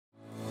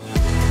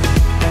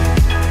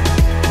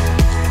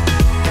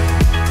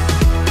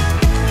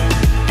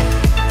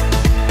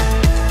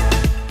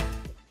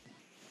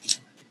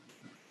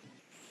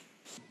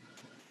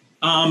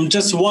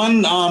Just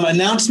one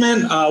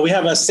announcement. We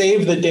have a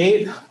save the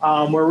date.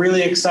 We're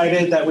really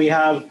excited that we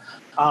have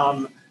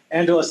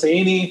Angela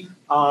Saini,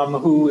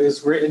 who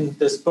has written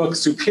this book,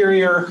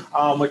 Superior,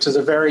 which is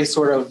a very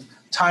sort of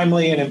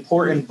timely and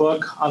important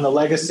book on the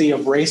legacy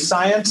of race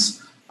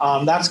science.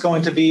 That's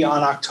going to be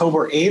on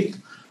October 8th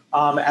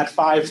at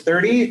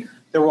 5:30.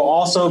 There will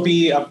also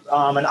be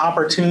an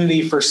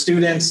opportunity for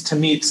students to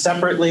meet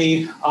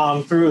separately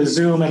through a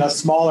Zoom in a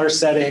smaller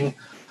setting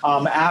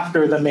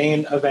after the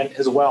main event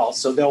as well.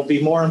 So there'll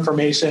be more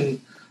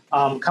information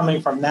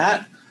coming from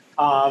that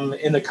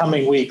in the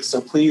coming weeks.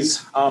 So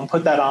please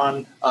put that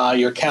on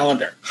your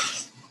calendar.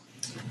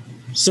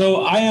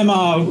 So I am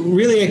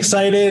really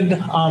excited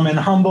and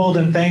humbled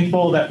and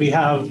thankful that we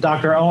have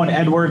Dr. Owain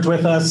Edwards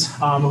with us,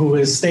 who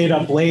has stayed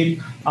up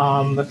late.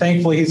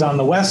 Thankfully, he's on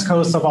the west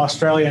coast of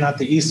Australia, not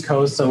the east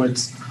coast, so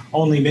it's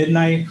only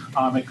midnight.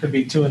 It could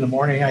be 2 in the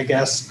morning, I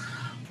guess.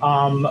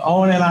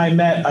 Owain and I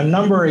met a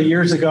number of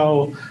years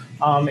ago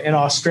in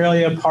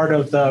Australia, part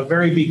of the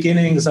very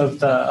beginnings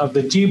of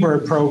the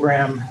GBIRD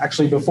program,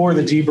 actually before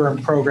the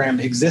GBIRD program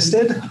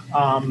existed.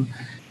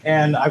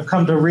 And I've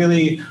come to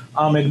really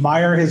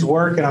admire his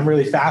work, and I'm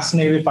really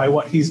fascinated by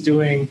what he's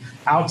doing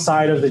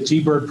outside of the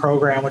GBIRD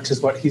program, which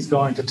is what he's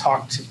going to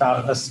talk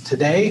about us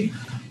today.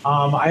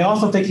 I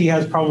also think he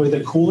has probably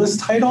the coolest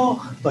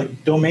title,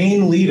 like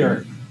Domain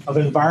Leader of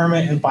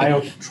Environment and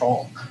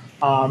Biocontrol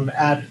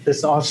at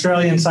this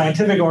Australian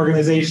scientific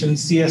organization,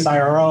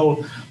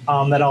 CSIRO,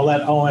 that I'll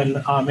let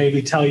Owain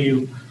maybe tell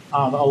you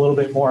a little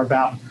bit more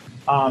about.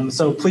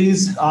 So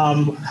please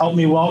help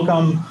me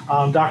welcome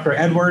Dr.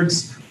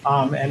 Edwards.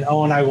 And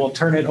Owain, I will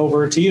turn it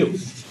over to you.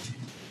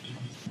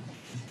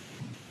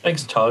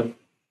 Thanks, Todd.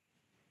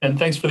 And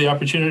thanks for the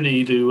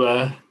opportunity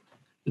to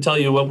tell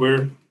you what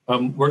we're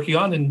working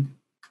on and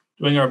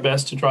doing our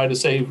best to try to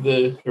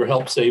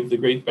help save the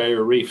Great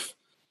Barrier Reef,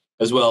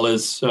 as well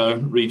as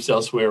reefs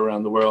elsewhere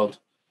around the world.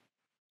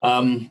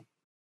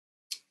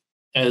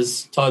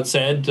 As Todd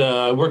said,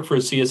 I work for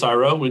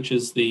CSIRO, which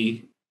is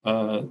the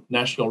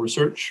National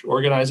Research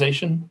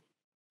Organization.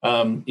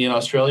 In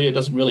Australia, it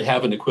doesn't really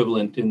have an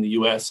equivalent in the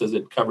US, as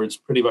it covers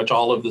pretty much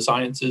all of the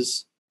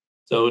sciences.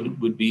 So it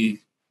would be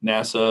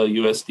NASA,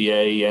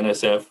 USDA,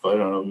 NSF, I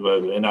don't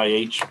know,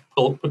 NIH,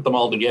 put them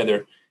all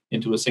together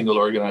into a single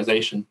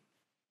organization.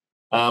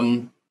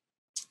 At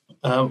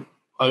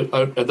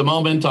the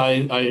moment,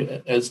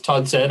 I, as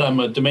Todd said, I'm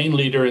a domain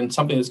leader in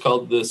something that's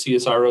called the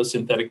CSIRO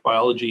Synthetic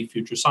Biology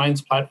Future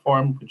Science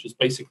Platform, which is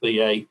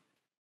basically a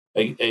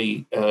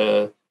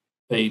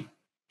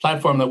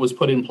platform that was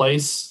put in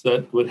place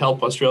that would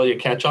help Australia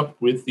catch up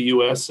with the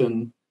US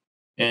and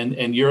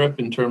Europe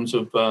in terms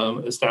of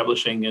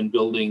establishing and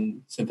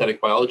building synthetic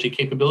biology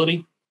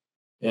capability.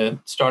 It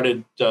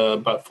started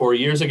about 4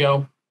 years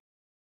ago.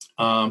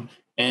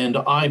 And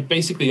I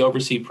basically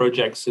oversee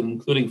projects,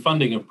 including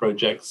funding of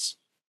projects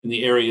in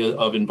the area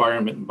of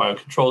environment and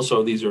biocontrol.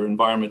 So these are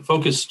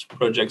environment-focused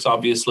projects,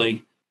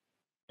 obviously.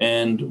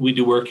 And we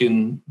do work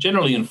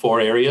generally in 4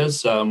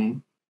 areas.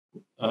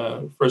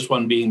 First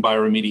one being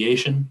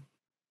bioremediation.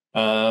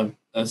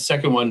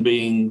 Second one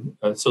being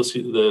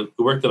the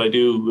work that I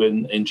do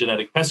in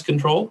genetic pest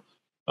control.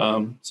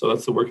 So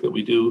that's the work that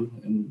we do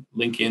and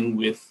link in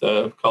with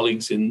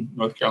colleagues in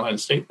North Carolina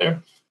State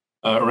there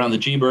around the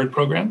GBIRD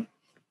program.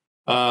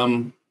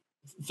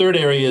 Third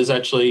area is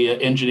actually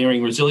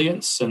engineering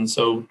resilience, and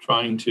so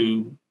trying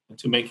to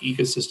make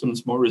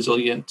ecosystems more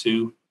resilient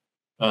to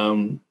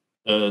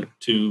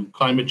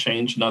climate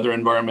change and other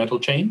environmental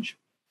change.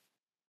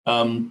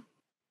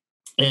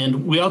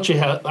 And we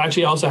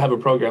actually also have a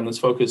program that's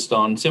focused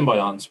on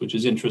symbionts, which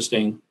is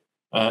interesting,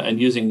 and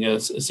using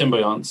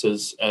symbionts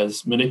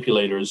as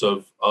manipulators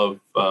of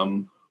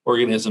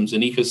organisms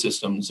and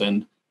ecosystems,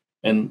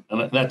 and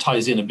that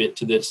ties in a bit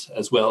to this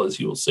as well, as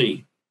you will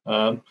see.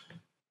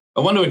 I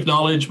want to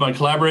acknowledge my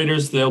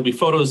collaborators. There'll be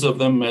photos of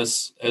them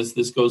as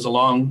this goes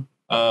along.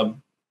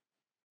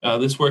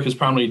 This work is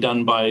primarily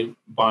done by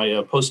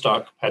a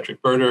postdoc,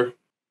 Patrick Berder,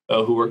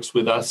 who works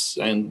with us,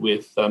 and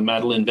with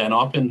Madeline Van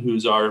Oppen,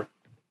 who's our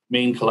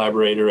main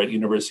collaborator at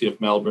University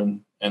of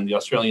Melbourne and the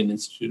Australian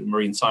Institute of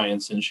Marine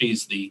Science, and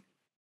she's the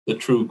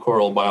true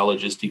coral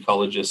biologist,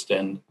 ecologist,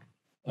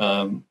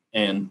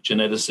 and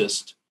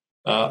geneticist.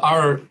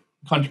 Our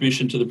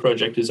contribution to the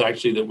project is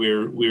actually that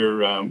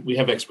we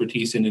have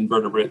expertise in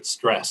invertebrate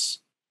stress,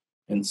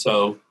 and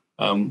so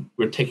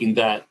we're taking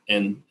that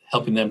and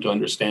helping them to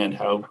understand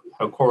how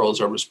corals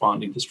are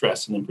responding to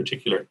stress, and in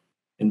particular,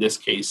 in this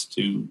case,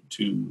 to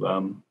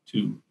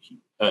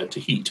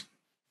heat.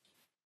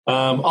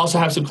 Also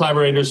have some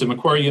collaborators at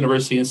Macquarie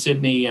University in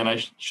Sydney, and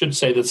I should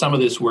say that some of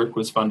this work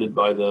was funded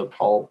by the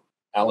Paul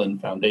Allen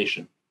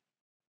Foundation.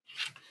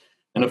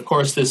 And of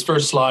course, this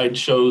first slide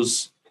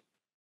shows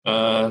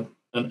an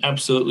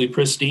absolutely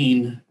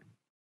pristine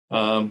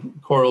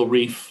coral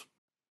reef,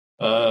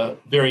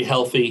 very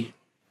healthy.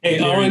 Hey,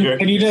 Owain,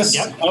 can you just,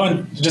 yep.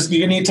 Owain,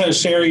 you need to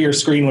share your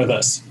screen with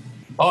us.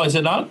 Oh, is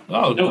it not?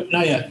 Oh, nope,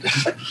 not yet.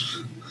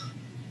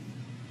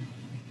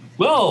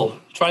 Well,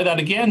 try that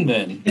again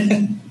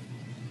then.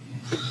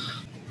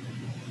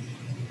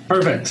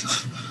 Perfect.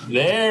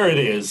 There it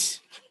is.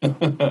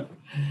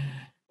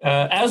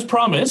 As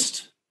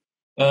promised,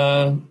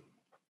 yeah.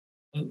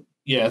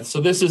 So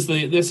this is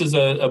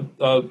a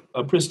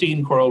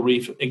pristine coral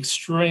reef,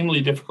 extremely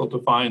difficult to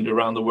find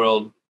around the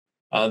world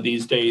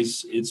these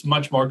days. It's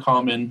much more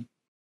common,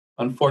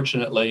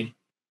 unfortunately.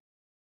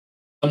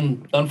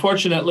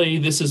 Unfortunately,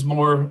 this is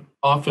more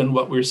often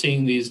what we're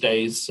seeing these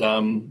days.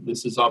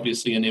 This is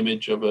obviously an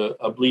image of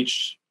a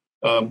bleached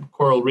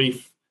coral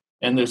reef,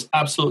 and there's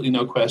absolutely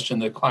no question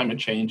that climate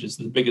change is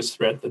the biggest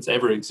threat that's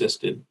ever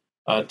existed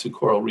to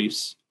coral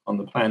reefs on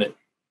the planet.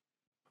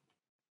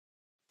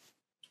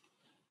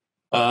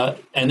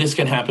 And this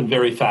can happen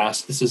very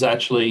fast. This is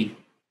actually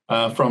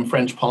from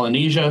French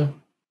Polynesia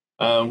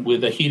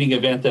with a heating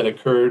event that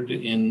occurred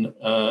in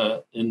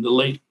the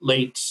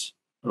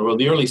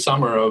the early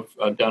summer of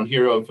down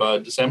here of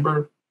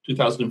December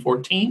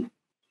 2014.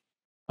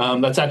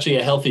 That's actually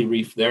a healthy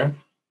reef there.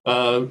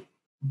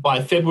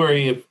 By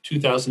February of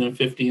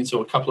 2015,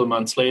 so a couple of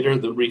months later,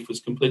 the reef was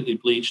completely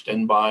bleached,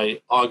 and by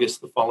August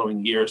the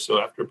following year,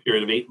 so after a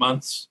period of 8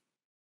 months,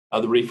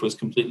 the reef was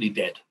completely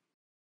dead.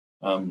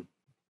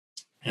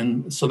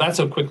 And so that's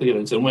how quickly it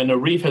is. And when a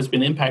reef has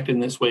been impacted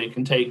in this way, it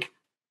can take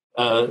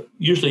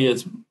usually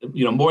it's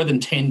more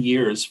than 10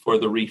 years for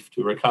the reef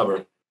to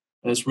recover.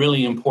 And it's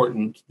really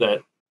important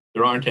that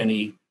there aren't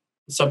any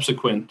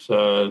subsequent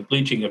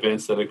bleaching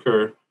events that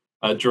occur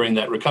during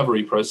that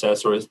recovery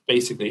process, or it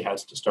basically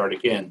has to start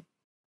again.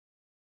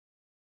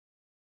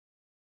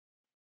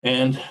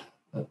 And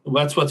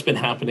that's what's been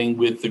happening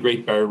with the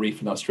Great Barrier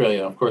Reef in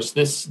Australia. Of course,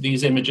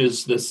 these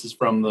images, this is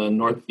from the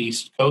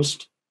northeast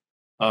coast,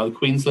 the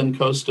Queensland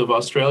coast of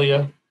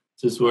Australia.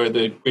 This is where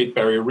the Great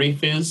Barrier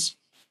Reef is.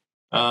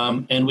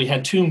 And we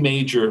had two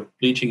major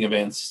bleaching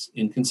events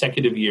in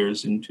consecutive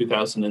years in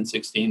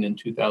 2016 and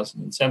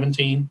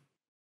 2017.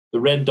 The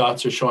red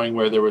dots are showing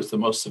where there was the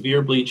most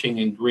severe bleaching,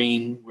 and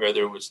green where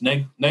there was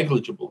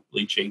negligible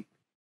bleaching.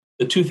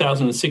 The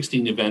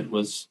 2016 event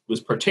was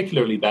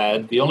particularly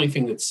bad. The only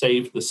thing that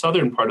saved the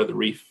southern part of the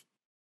reef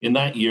in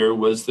that year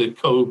was that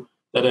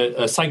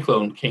a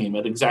cyclone came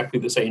at exactly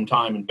the same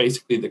time, and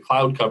basically the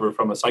cloud cover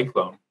from a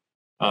cyclone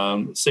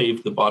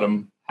saved the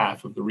bottom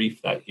half of the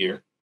reef that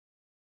year.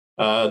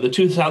 The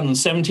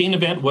 2017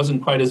 event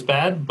wasn't quite as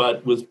bad,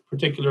 but was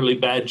particularly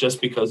bad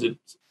just because it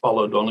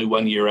followed only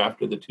 1 year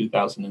after the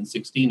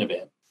 2016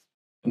 event.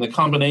 And the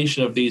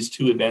combination of these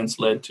two events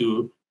led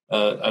to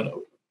an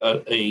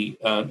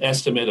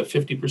estimate of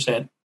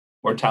 50%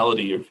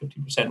 mortality or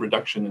 50%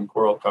 reduction in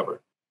coral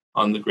cover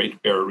on the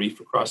Great Barrier Reef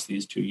across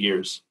these 2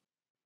 years.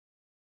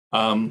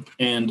 And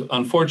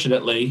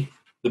unfortunately,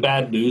 the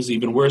bad news,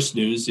 even worse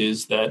news,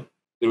 is that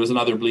there was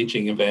another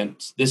bleaching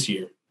event this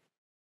year.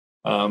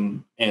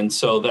 And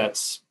so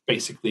that's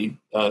basically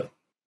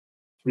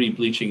 3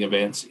 bleaching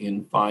events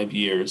in 5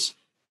 years.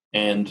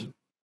 And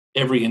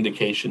every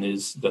indication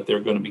is that they're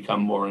going to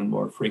become more and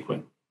more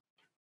frequent.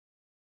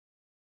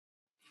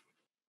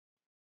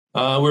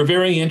 We're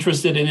very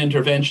interested in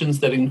interventions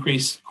that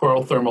increase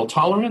coral thermal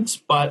tolerance,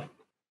 but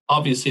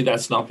obviously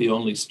that's not the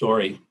only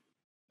story.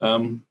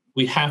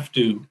 We have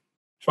to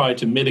try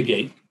to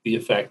mitigate the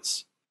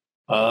effects.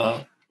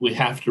 We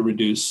have to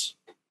reduce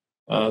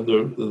the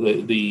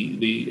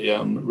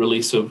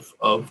release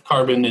of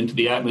carbon into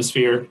the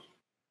atmosphere.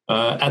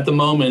 At the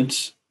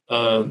moment,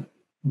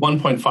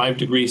 1.5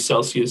 degrees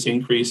Celsius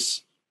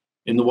increase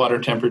in the water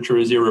temperature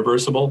is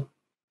irreversible.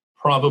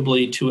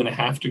 Probably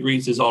 2.5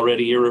 degrees is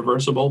already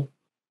irreversible.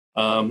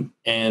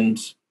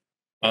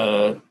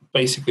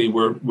 Basically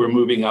we're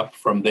moving up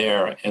from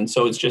there. And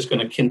so it's just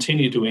going to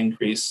continue to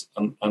increase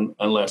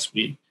unless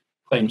we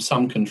claim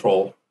some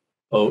control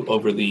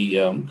over the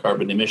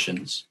carbon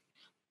emissions.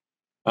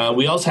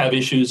 We also have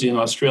issues in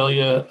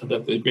Australia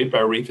that the Great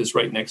Barrier Reef is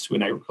right next to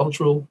an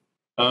agricultural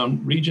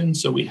region.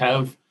 So we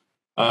have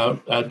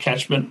a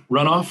catchment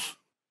runoff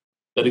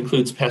that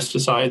includes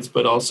pesticides,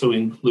 but also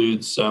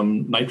includes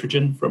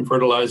nitrogen from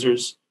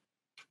fertilizers.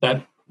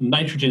 That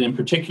nitrogen in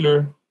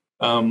particular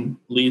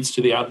leads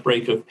to the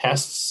outbreak of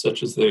pests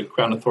such as the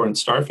crown of thorns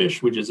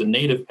starfish, which is a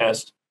native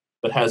pest,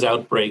 but has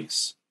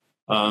outbreaks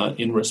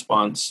in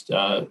response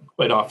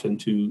quite often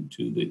to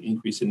the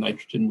increase in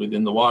nitrogen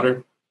within the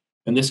water.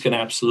 And this can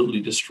absolutely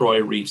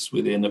destroy reefs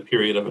within a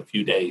period of a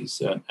few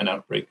days, an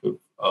outbreak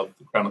of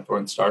the crown of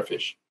thorns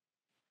starfish.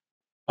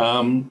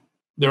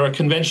 There are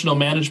conventional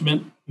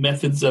management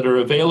methods that are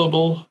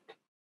available,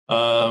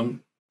 and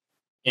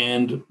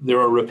there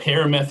are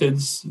repair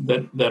methods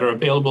that are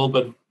available,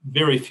 but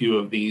very few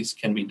of these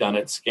can be done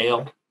at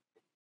scale.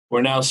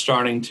 We're now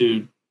starting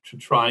to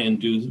try and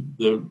do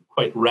the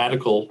quite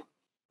radical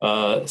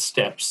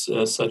steps,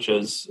 such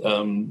as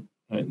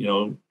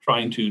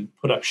trying to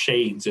put up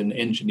shades and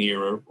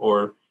engineer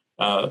or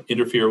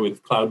interfere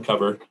with cloud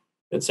cover,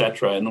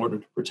 etc., in order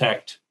to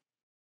protect.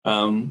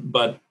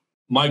 But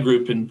my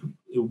group,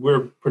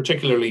 we're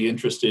particularly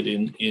interested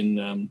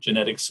in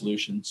genetic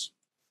solutions,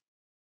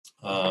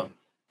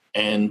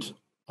 and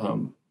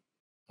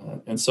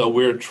so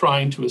we're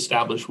trying to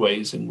establish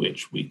ways in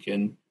which we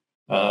can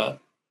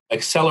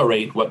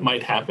accelerate what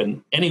might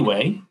happen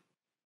anyway,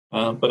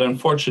 but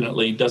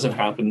unfortunately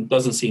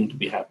doesn't seem to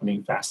be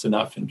happening fast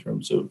enough in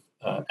terms of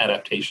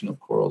adaptation of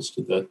corals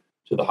to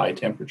the high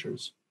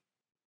temperatures.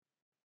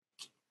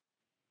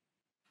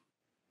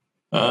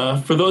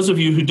 For those of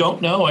you who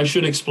don't know, I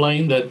should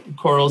explain that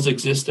corals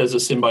exist as a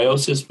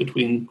symbiosis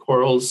between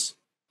corals,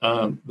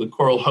 the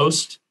coral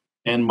host,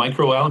 and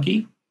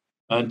microalgae,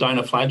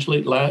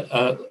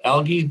 dinoflagellate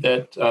algae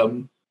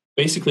that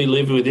basically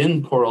live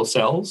within coral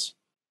cells.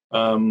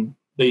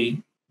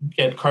 They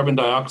get carbon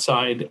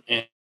dioxide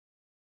and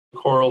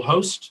coral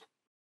host,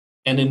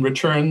 and in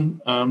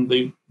return,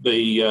 they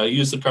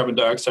use the carbon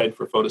dioxide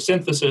for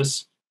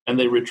photosynthesis, and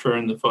they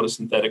return the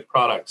photosynthetic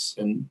products.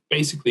 And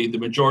basically, the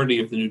majority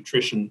of the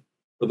nutrition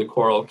for the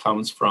coral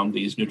comes from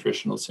these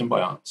nutritional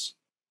symbionts.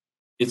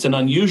 It's an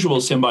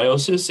unusual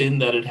symbiosis in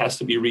that it has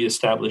to be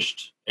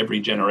reestablished every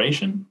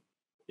generation.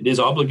 It is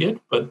obligate,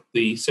 but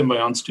the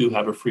symbionts do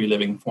have a free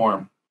living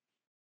form.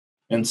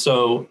 And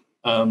so,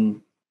 I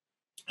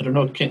don't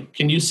know,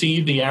 can you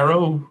see the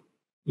arrow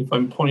if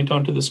I'm pointing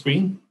onto the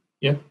screen?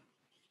 Yeah.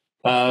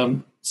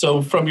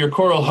 So from your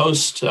coral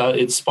host,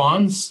 it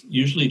spawns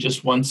usually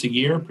just once a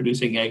year,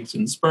 producing eggs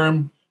and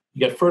sperm.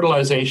 You get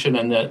fertilization,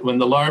 and when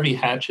the larvae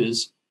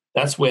hatches,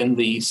 that's when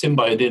the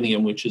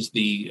symbiodinium, which is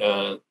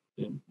the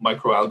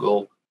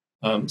microalgal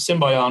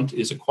symbiont,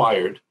 is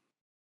acquired.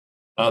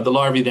 The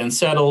larvae then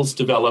settles,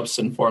 develops,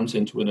 and forms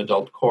into an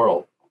adult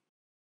coral.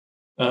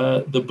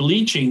 The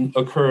bleaching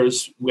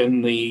occurs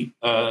when the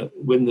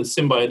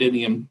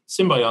symbiodinium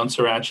symbionts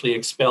are actually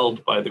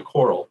expelled by the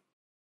coral.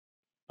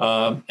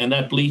 And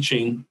that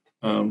bleaching,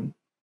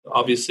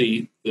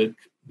 obviously, the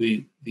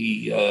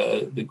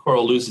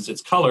coral loses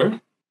its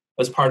color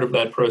as part of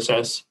that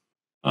process,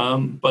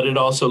 but it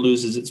also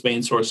loses its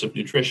main source of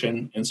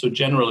nutrition, and so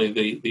generally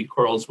the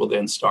corals will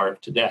then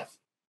starve to death.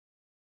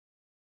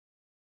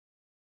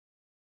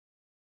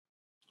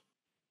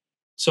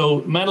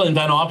 So Madeleine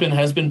Van Oppen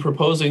has been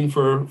proposing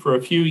for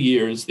a few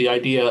years the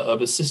idea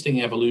of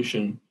assisting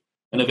evolution,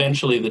 and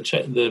eventually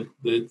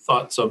the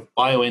thoughts of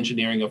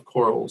bioengineering of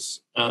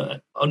corals,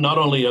 not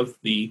only of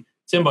the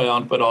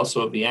symbiont, but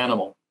also of the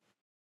animal.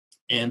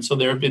 And so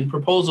there have been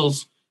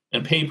proposals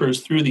and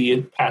papers through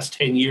the past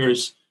 10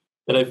 years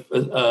that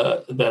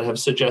have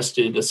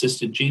suggested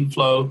assisted gene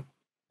flow,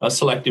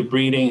 selective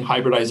breeding,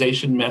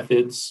 hybridization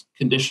methods,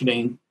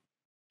 conditioning,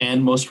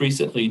 and most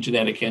recently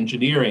genetic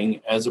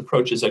engineering as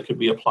approaches that could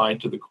be applied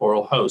to the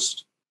coral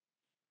host.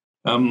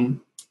 The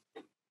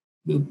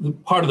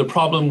part of the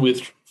problem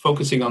with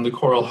focusing on the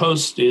coral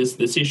host is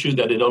this issue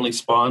that it only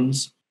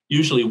spawns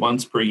usually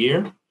once per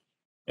year.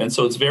 And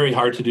so it's very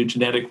hard to do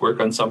genetic work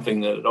on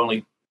something that it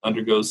only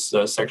undergoes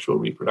sexual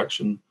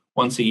reproduction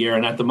once a year.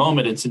 And at the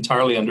moment, it's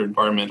entirely under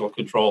environmental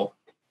control.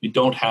 We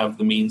don't have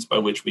the means by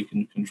which we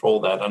can control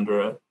that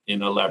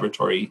in a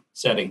laboratory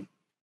setting.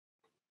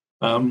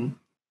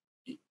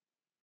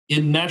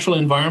 In natural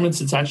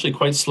environments, it's actually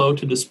quite slow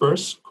to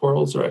disperse.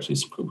 Corals are actually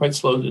quite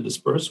slow to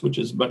disperse, which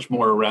is much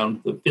more around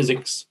the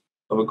physics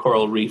of a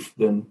coral reef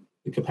than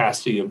the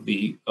capacity of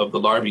the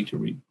larvae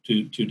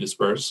to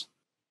disperse.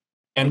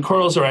 And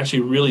corals are actually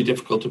really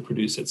difficult to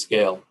produce at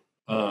scale.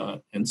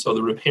 And so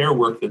the repair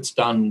work that's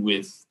done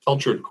with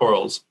cultured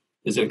corals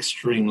is an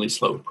extremely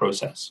slow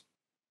process.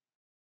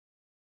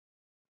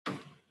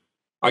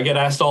 I get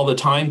asked all the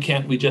time,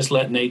 can't we just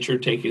let nature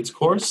take its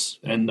course?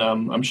 And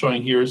I'm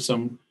showing here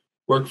some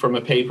work from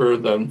a paper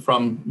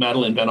from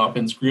Madeleine Van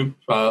Oppen's group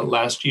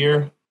last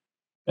year.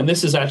 And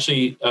this is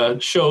actually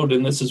showed,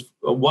 and this is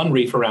one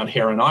reef around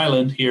Heron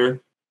Island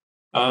here,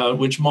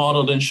 which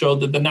modeled and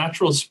showed that the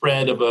natural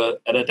spread of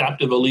an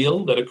adaptive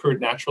allele that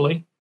occurred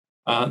naturally,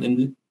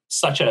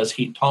 such as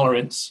heat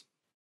tolerance,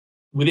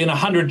 within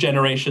 100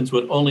 generations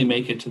would only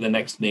make it to the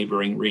next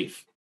neighboring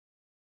reef.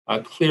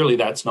 Clearly,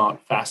 that's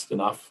not fast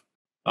enough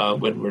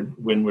when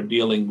we're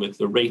dealing with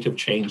the rate of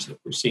change that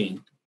we're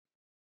seeing.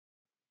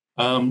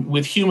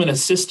 With human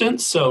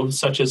assistance,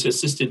 such as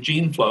assisted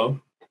gene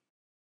flow,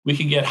 we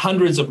can get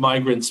hundreds of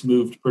migrants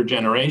moved per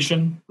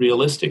generation,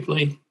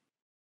 realistically.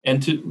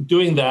 And to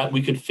doing that,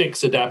 we could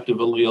fix adaptive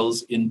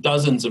alleles in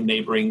dozens of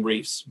neighboring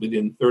reefs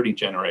within 30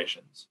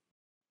 generations.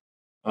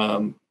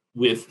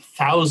 With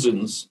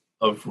thousands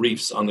of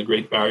reefs on the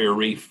Great Barrier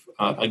Reef,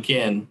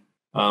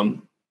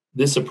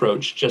 this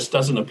approach just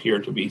doesn't appear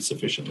to be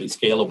sufficiently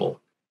scalable.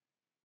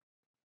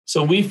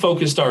 So we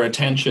focused our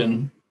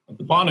attention at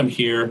the bottom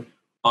here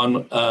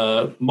on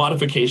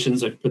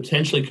modifications that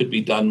potentially could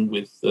be done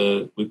with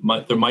the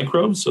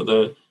microbes, so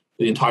the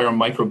entire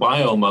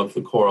microbiome of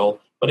the coral,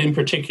 but in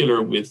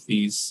particular with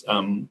these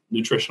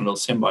nutritional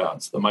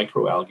symbionts, the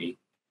microalgae.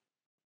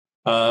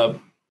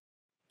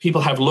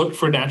 People have looked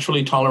for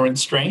naturally tolerant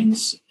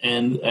strains,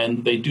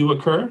 and they do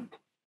occur,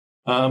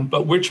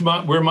 but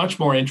we're much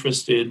more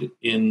interested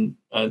in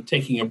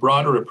taking a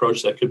broader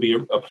approach that could be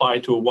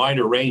applied to a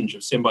wider range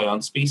of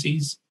symbiont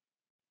species.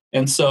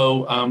 And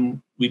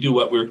so we do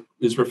what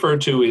is referred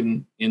to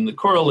in the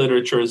coral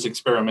literature as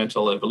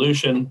experimental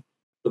evolution.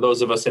 For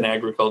those of us in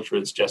agriculture,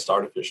 it's just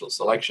artificial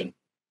selection.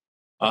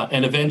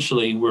 And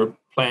eventually,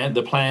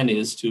 the plan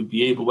is to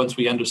be able, once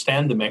we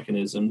understand the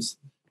mechanisms,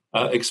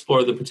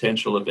 explore the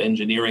potential of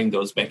engineering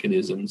those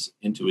mechanisms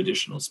into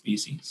additional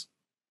species.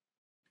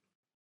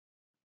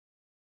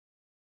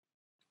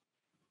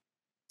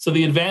 So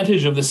the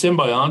advantage of the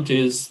symbiont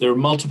is there are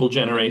multiple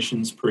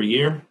generations per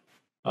year,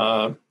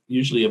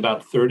 usually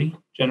about 30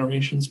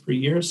 generations per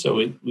year. So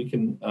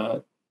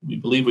we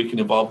believe we can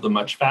evolve them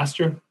much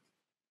faster.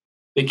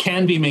 They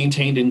can be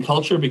maintained in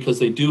culture because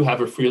they do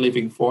have a free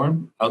living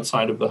form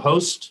outside of the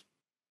host.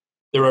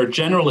 There are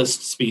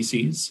generalist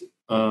species,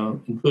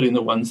 including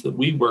the ones that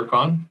we work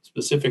on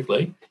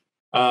specifically,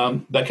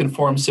 that can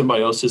form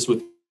symbiosis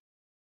with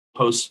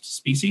host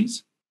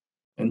species.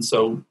 And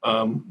so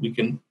we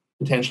can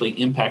potentially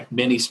impact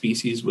many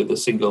species with a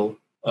single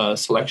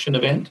selection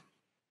event.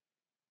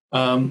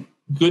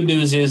 Good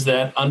news is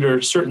that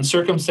under certain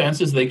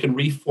circumstances, they can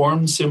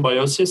reform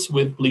symbiosis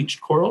with bleached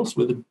corals,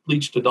 with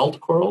bleached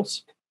adult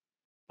corals.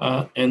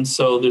 And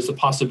so there's a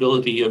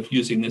possibility of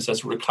using this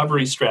as a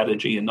recovery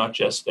strategy and not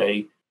just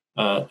a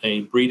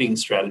breeding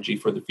strategy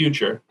for the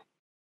future.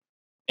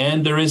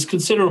 And there is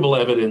considerable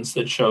evidence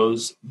that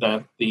shows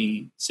that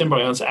the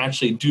symbionts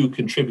actually do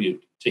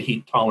contribute to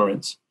heat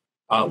tolerance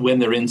when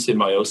they're in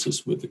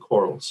symbiosis with the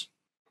corals.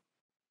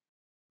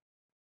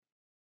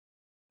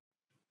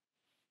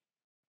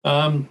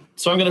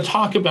 So I'm going to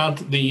talk about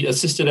the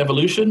assisted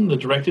evolution, the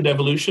directed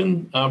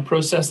evolution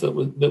process that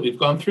we've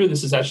gone through.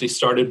 This has actually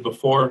started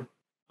before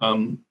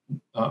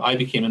I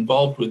became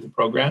involved with the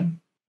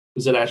program,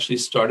 because it actually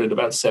started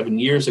about 7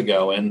 years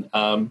ago. And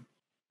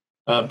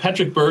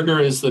Patrick Berger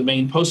is the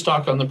main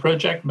postdoc on the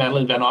project.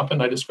 Madeline Van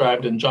Oppen I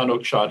described, and John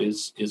Oakeshott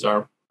is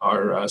our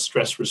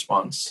stress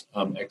response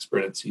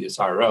expert at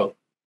CSIRO.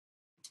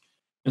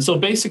 And so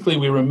basically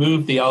we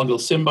removed the algal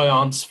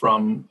symbionts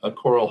from a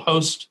coral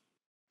host,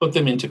 put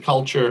them into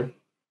culture,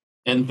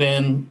 and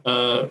then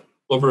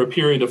over a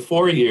period of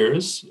 4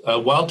 years,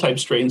 wild-type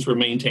strains were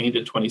maintained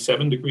at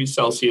 27 degrees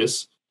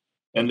Celsius,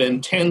 and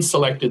then 10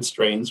 selected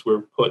strains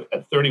were put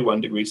at 31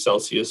 degrees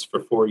Celsius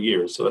for 4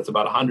 years. So that's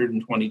about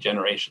 120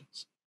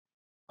 generations.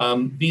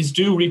 These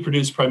do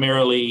reproduce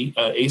primarily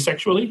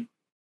asexually.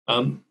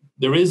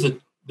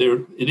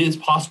 It is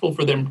possible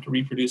for them to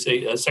reproduce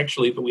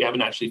sexually, but we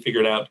haven't actually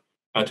figured out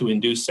how to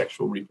induce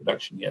sexual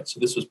reproduction yet. So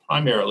this was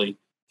primarily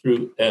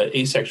through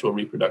asexual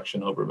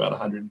reproduction over about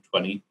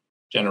 120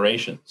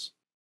 generations.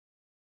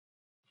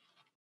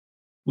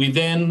 We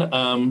then,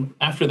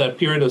 after that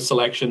period of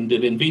selection,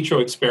 did in vitro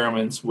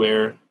experiments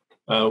where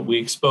we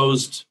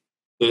exposed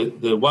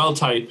the wild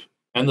type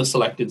and the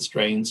selected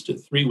strains to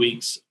 3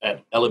 weeks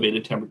at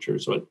elevated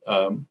temperatures, so at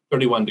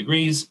 31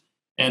 degrees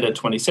and at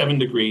 27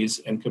 degrees,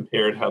 and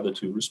compared how the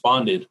two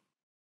responded.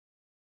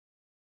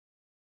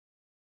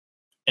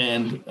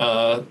 And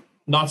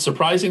not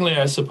surprisingly,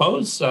 I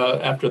suppose,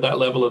 after that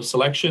level of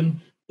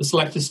selection, the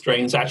selected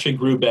strains actually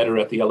grew better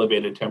at the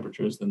elevated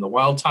temperatures than the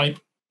wild type.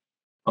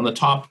 On the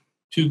top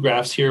 2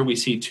 graphs here, we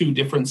see 2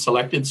 different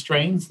selected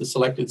strains. The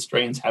selected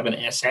strains have an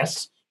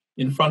SS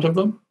in front of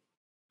them.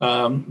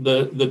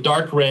 The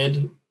dark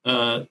red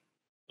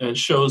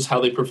shows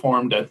how they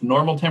performed at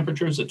normal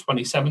temperatures at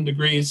 27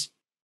 degrees,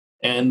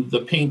 and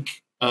the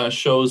pink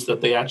shows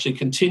that they actually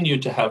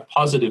continued to have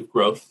positive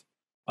growth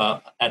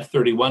at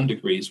 31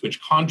 degrees,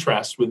 which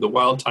contrasts with the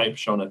wild type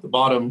shown at the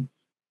bottom,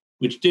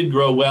 which did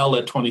grow well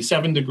at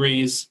 27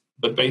 degrees,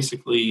 but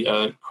basically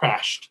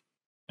crashed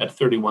at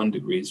 31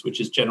 degrees,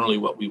 which is generally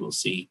what we will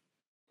see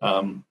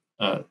from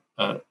the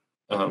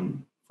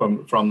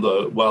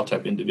wild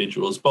type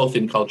individuals, both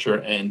in culture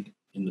and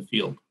in the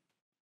field.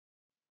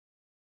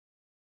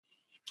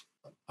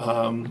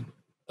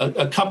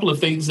 A couple of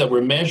things that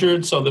were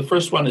measured. So the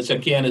first one is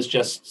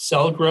just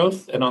cell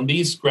growth. And on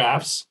these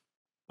graphs,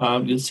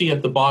 you'll see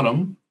at the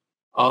bottom,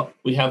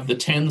 we have the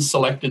 10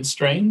 selected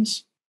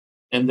strains,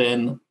 and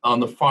then on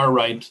the far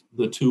right,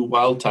 the 2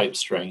 wild type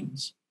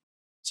strains.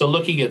 So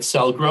looking at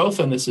cell growth,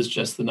 and this is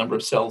just the number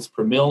of cells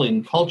per mil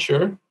in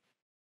culture,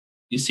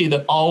 you see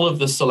that all of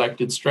the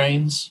selected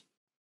strains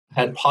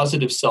had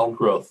positive cell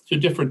growth to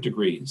different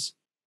degrees,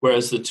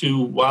 whereas the 2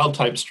 wild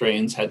type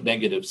strains had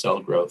negative cell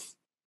growth.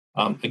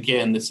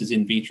 Again, this is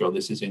in vitro,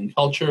 this is in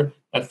culture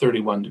at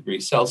 31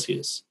 degrees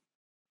Celsius.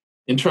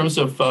 In terms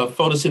of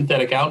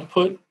photosynthetic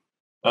output,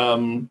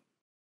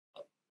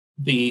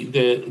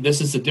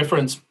 this is the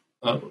difference.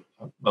 I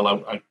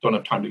don't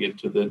have time to get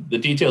into the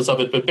details of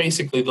it, but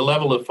basically the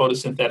level of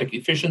photosynthetic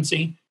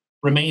efficiency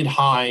remained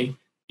high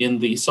in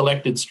the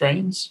selected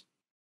strains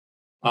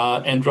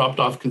and dropped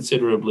off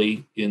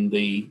considerably in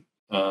the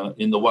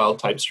wild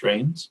type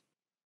strains.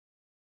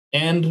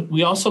 And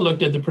we also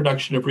looked at the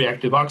production of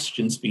reactive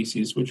oxygen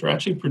species, which are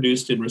actually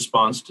produced in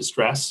response to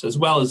stress, as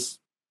well as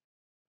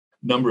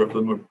a number of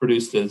them are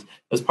produced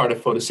as part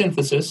of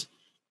photosynthesis.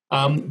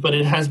 But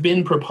it has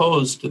been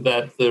proposed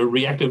that the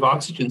reactive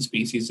oxygen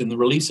species and the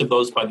release of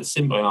those by the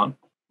symbiont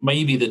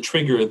may be the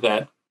trigger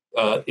that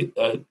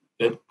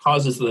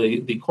causes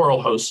the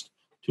coral host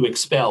to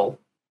expel,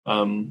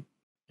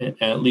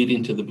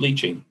 leading to the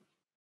bleaching.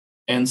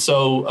 And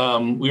so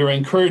we were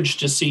encouraged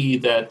to see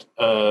that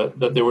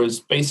there was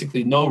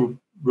basically no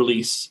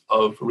release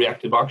of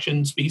reactive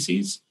oxygen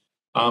species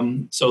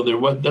So there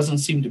doesn't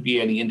seem to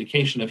be any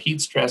indication of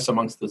heat stress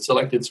amongst the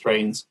selected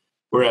strains,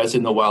 whereas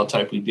in the wild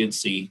type we did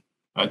see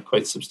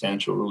quite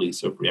substantial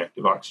release of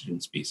reactive oxygen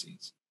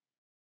species.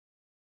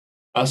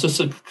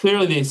 So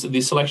clearly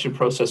the selection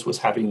process was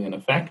having an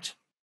effect,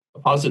 a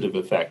positive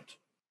effect.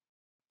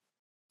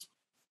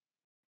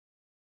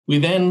 We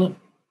then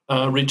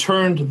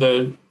returned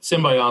the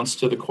symbionts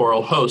to the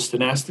coral host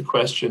and asked the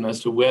question as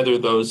to whether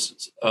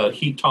those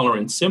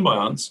heat-tolerant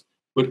symbionts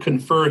would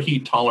confer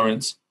heat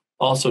tolerance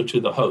also to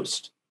the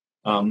host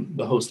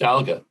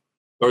alga,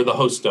 or the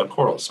host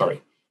coral,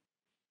 sorry.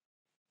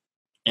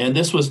 And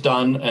this was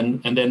done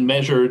and then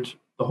measured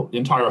the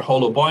entire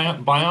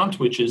holobiont,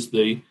 which is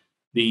the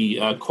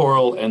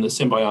coral and the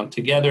symbiont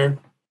together,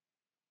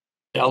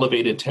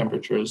 elevated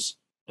temperatures.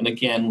 And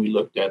again, we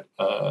looked at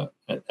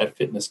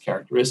fitness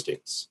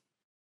characteristics.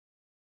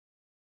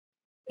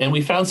 And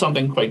we found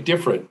something quite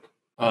different.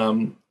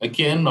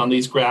 Again, on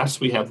these graphs,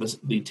 we have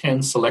the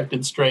 10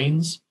 selected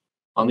strains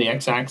on the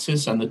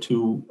x-axis and the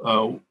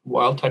 2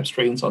 wild-type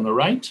strains on the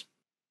right.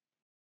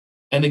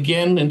 And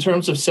again, in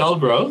terms of cell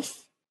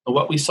growth,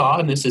 what we saw,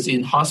 and this is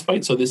in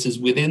hospite, so this is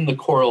within the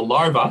coral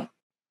larva,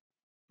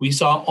 we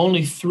saw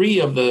only 3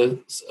 of the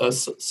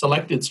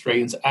selected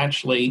strains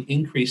actually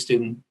increased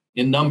in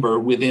number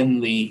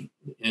within the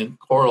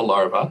coral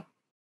larva,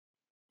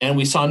 and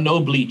we saw no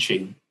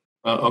bleaching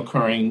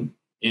occurring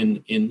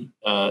in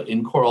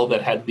coral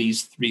that had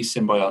these 3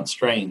 symbiont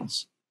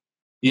strains.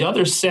 The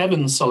other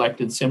 7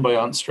 selected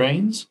symbiont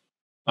strains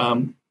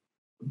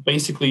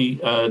basically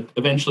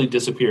eventually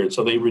disappeared,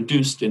 so they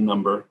reduced in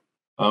number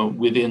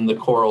within the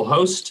coral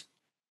host,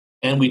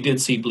 and we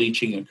did see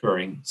bleaching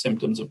occurring,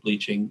 symptoms of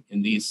bleaching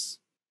in these,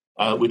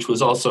 which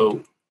was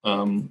also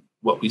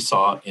what we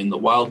saw in the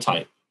wild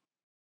type.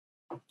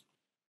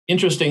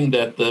 Interesting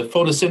that the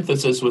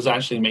photosynthesis was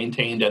actually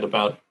maintained at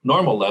about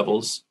normal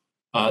levels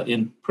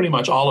in pretty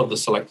much all of the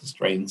selected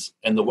strains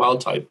and the wild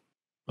type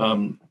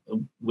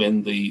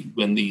when the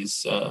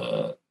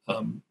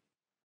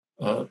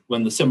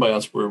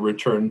symbionts were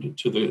returned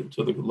to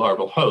the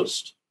larval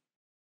host.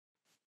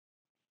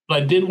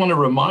 But I did want to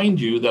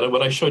remind you that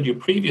what I showed you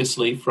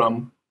previously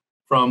from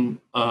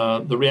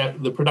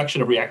the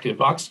production of reactive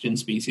oxygen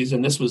species,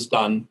 and this was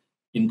done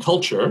in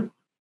culture,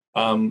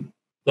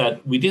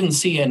 that we didn't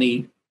see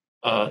any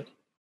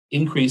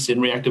increase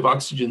in reactive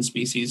oxygen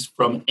species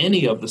from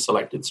any of the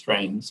selected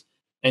strains,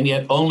 and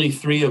yet only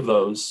 3 of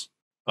those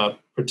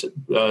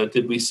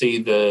did we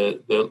see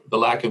the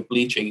lack of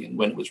bleaching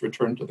when it was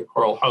returned to the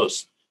coral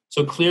host.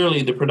 So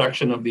clearly the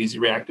production of these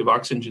reactive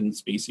oxygen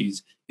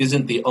species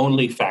isn't the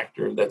only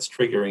factor that's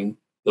triggering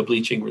the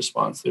bleaching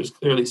response. There's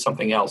clearly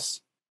something else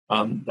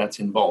that's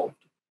involved.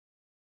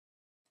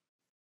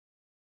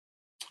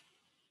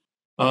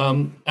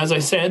 As I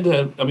said,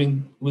 it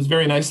was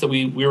very nice that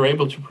we were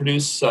able to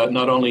produce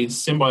not only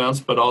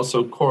symbionts, but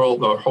also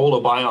coral, or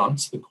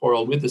holobionts, the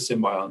coral with the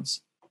symbionts,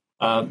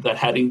 that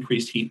had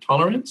increased heat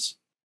tolerance.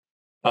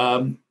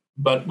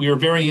 But we were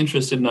very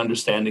interested in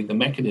understanding the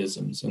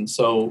mechanisms. And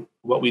so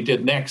what we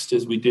did next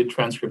is we did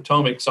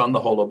transcriptomics on the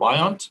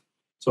holobiont,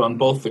 so on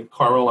both the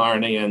coral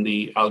RNA and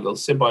the algal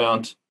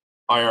symbiont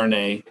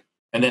RNA,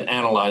 and then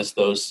analyzed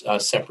those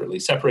separately,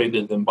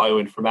 separated them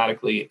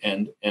bioinformatically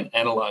and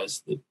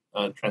analyzed the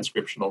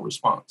transcriptional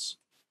response.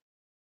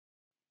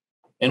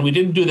 And we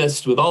didn't do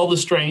this with all the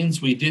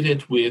strains. We did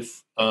it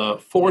with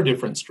 4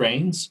 different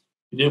strains.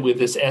 We did it with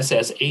this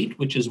SS08,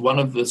 which is one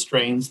of the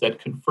strains that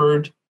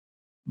conferred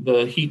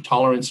the heat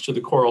tolerance to the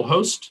coral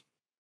host,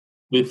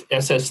 with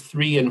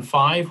SS03 and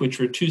 5, which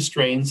were 2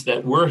 strains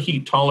that were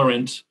heat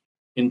tolerant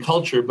in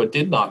culture but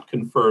did not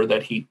confer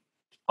that heat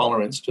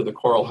tolerance to the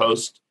coral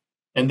host,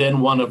 and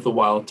then one of the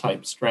wild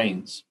type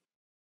strains.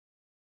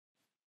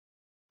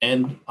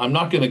 And I'm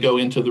not going to go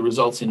into the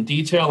results in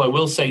detail. I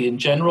will say in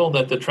general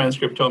that the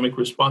transcriptomic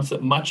response,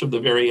 that much of the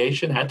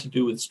variation had to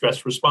do with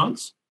stress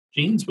response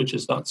genes, which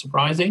is not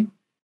surprising.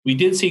 We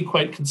did see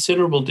quite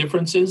considerable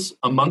differences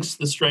amongst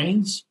the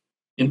strains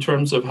in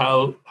terms of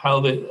how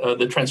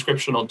the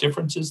transcriptional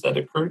differences that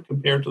occurred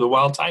compared to the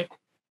wild type.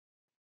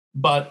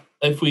 But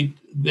if we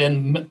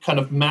then kind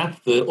of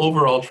map the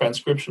overall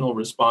transcriptional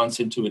response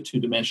into a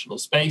 2-dimensional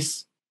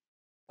space,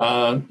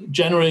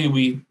 generally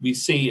we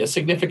see a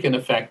significant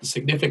effect, a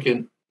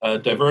significant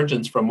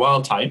divergence from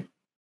wild type,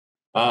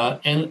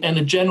 and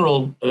a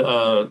general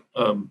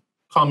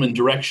common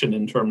direction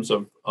in terms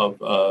of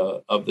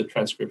the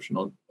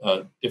transcriptional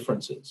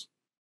differences.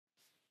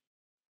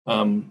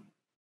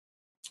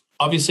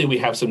 Obviously, we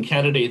have some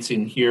candidates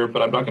in here,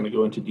 but I'm not going to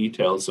go into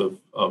details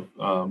of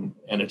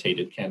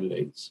annotated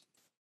candidates.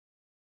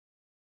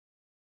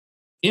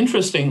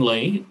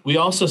 Interestingly, we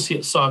also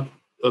saw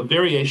a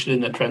variation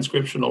in the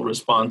transcriptional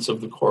response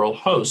of the coral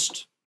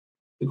host.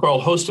 The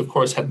coral host, of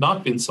course, had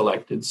not been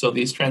selected, so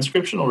these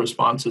transcriptional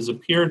responses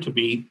appear to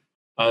be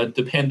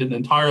dependent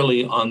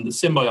entirely on the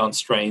symbiont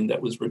strain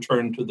that was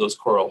returned to those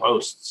coral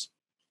hosts.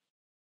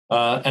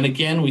 And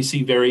again, we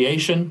see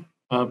variation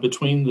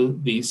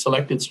between the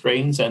selected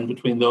strains and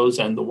between those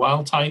and the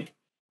wild type.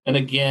 And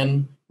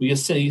again, we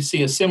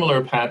see a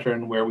similar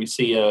pattern where we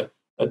see a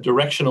a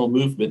directional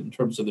movement in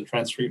terms of the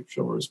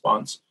transcriptional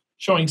response,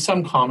 showing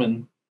some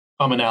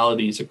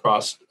commonalities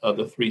across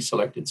the 3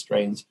 selected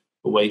strains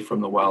away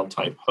from the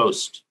wild-type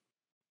host.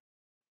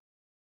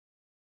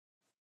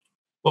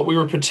 What we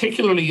were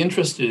particularly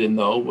interested in,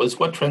 though, was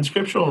what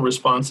transcriptional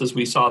responses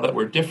we saw that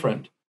were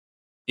different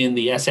in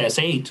the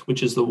SS08,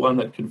 which is the one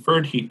that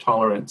conferred heat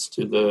tolerance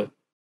to the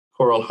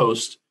coral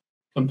host,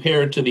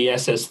 compared to the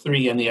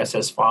SS03 and the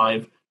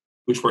SS05,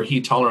 which were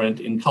heat tolerant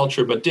in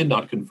culture but did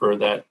not confer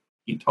that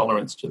heat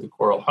tolerance to the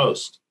coral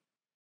host.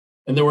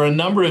 And there were a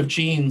number of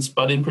genes,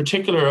 but in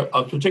particular,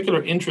 of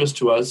particular interest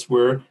to us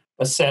were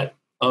a set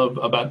of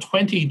about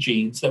 20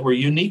 genes that were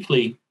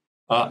uniquely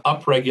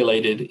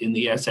upregulated in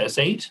the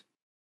SS8.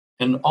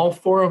 And all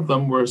 4 of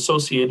them were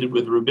associated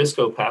with the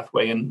Rubisco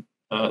pathway, and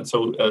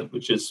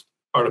which is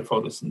part of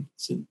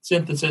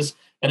photosynthesis,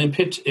 and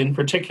in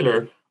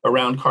particular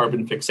around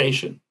carbon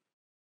fixation.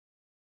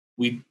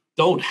 We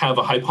don't have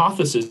a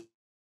hypothesis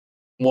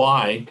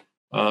why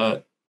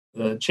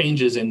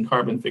changes in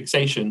carbon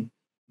fixation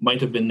might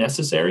have been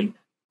necessary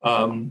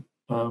in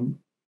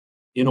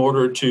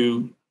order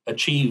to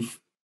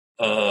achieve,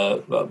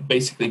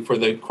 basically for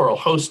the coral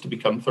host to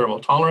become thermal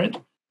tolerant.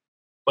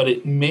 But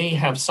it may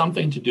have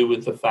something to do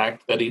with the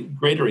fact that a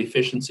greater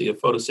efficiency of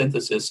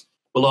photosynthesis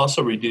will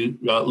also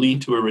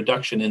lead to a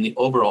reduction in the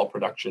overall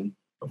production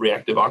of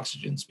reactive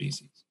oxygen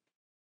species.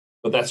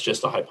 But that's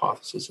just a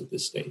hypothesis at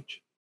this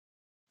stage.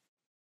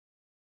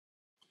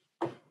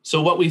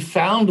 So what we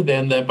found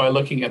then that by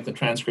looking at the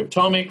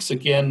transcriptomics,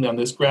 again, on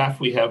this graph,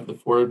 we have the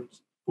four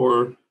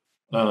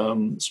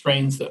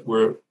strains that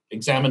were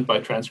examined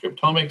by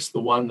transcriptomics, the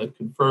one that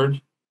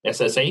conferred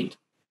SS8,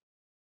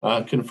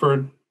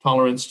 conferred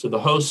tolerance to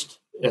the host,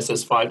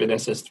 SS5 and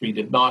SS3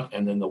 did not,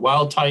 and then the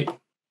wild type.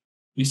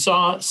 We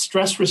saw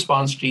stress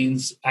response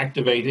genes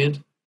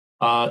activated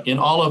in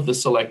all of the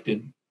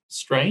selected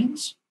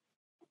strains,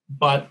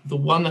 but the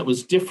one that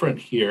was different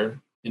here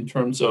in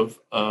terms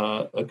of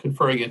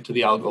conferring it to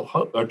the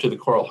algal or to the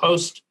coral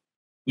host,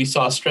 we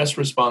saw stress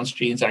response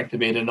genes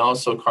activated and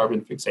also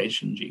carbon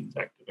fixation genes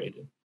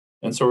activated.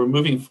 And so we're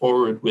moving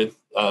forward with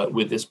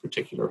this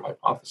particular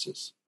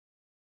hypothesis.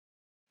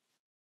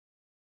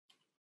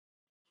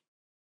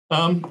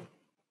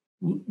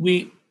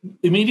 We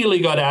immediately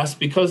got asked,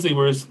 because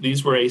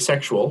these were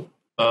asexual,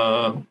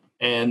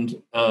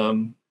 and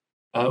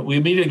we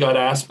immediately got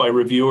asked by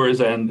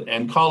reviewers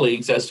and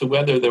colleagues as to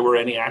whether there were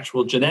any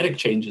actual genetic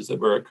changes that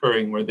were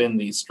occurring within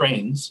these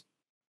strains,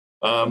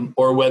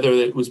 or whether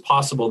it was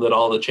possible that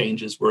all the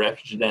changes were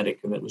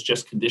epigenetic and it was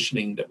just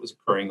conditioning that was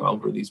occurring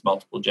over these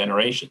multiple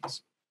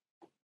generations.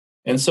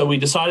 And so we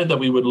decided that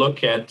we would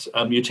look at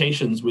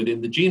mutations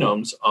within the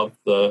genomes of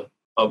the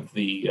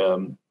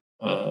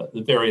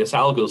various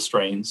algal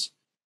strains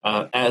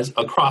as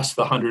across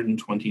the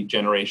 120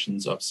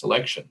 generations of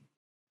selection.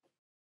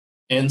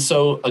 And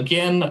so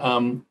again,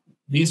 on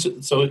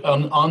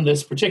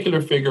this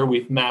particular figure,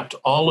 we've mapped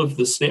all of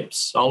the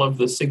SNPs, all of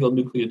the single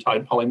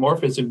nucleotide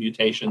polymorphism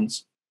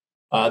mutations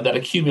that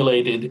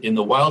accumulated in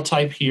the wild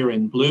type here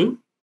in blue,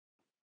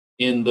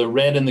 in the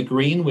red and the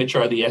green, which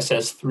are the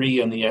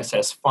SS3 and the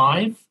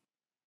SS5,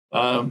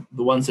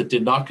 the ones that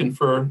did not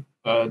confer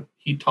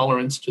heat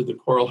tolerance to the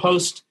coral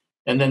host,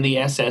 and then the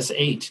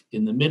SS8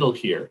 in the middle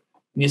here.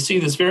 And you see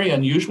this very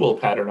unusual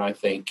pattern, I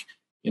think,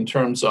 in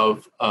terms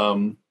of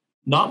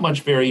not much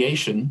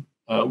variation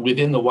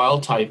within the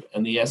wild type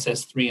and the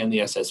SS3 and the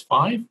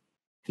SS5.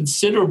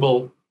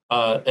 Considerable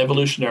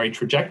evolutionary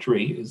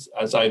trajectory,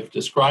 as I've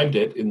described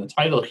it in the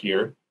title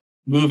here,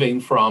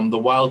 moving from the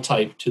wild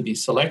type to the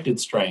selected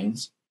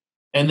strains,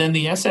 and then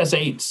the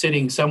SS8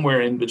 sitting somewhere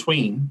in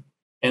between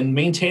and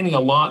maintaining a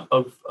lot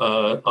of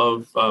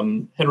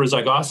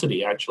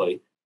heterozygosity,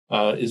 actually,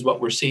 is what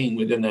we're seeing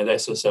within that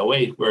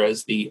SS08,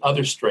 whereas the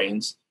other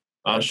strains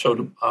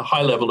showed a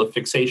high level of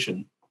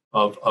fixation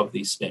of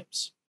these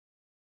SNPs.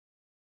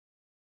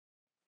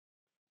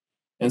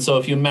 And so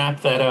if you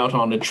map that out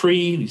on a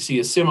tree, you see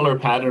a similar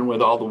pattern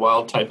with all the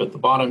wild type at the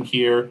bottom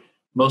here,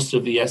 most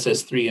of the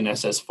SS3 and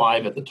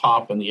SS5 at the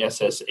top, and the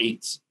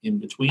SS8s in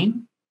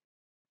between.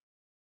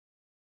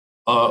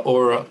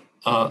 Or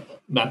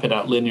map it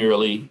out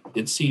linearly,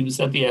 it seems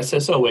that the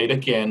SS08,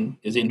 again,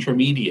 is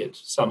intermediate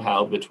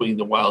somehow between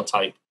the wild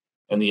type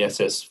and the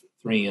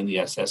SS3 and the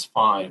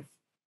SS5.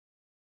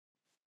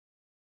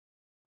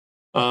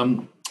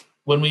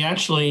 When we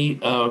actually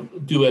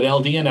do an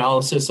LD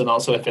analysis and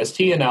also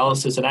FST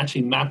analysis and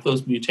actually map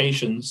those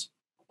mutations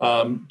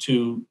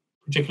to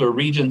particular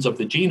regions of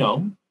the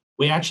genome,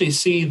 we actually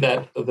see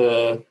that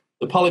the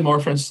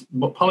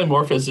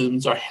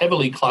polymorphisms are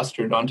heavily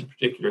clustered onto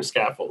particular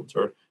scaffolds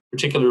or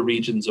particular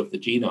regions of the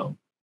genome.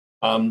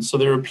 So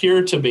there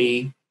appear to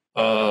be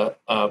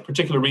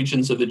particular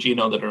regions of the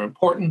genome that are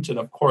important, and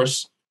of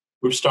course,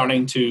 we're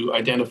starting to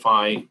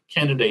identify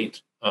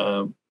candidate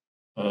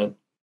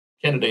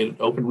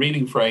open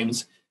reading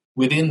frames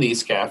within these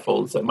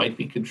scaffolds that might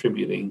be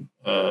contributing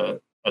at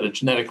a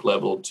genetic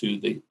level to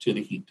the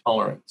heat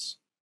tolerance.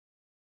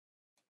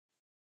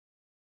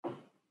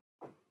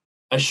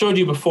 I showed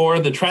you before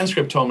the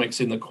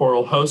transcriptomics in the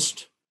coral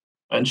host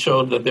and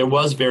showed that there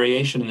was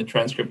variation in the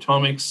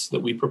transcriptomics that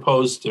we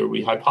proposed or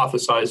we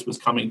hypothesized was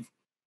coming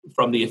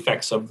from the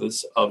effects of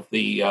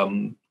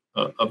the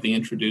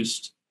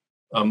introduced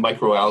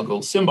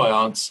microalgal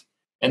symbionts.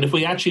 And if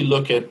we actually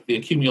look at the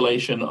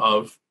accumulation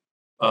of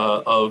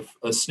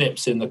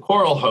SNPs in the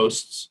coral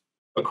hosts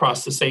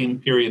across the same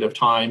period of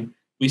time,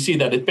 we see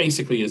that it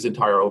basically is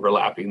entire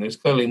overlapping. There's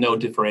clearly no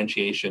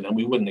differentiation, and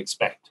we wouldn't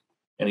expect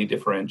any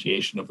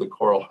differentiation of the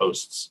coral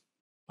hosts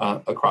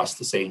across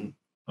the same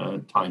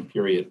time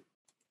period.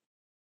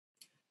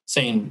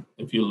 Same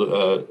if you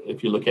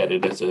look at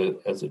it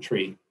as a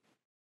tree.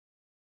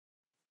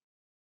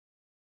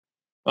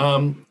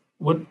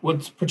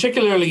 What's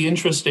particularly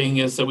interesting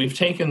is that we've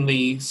taken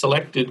the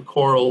selected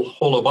coral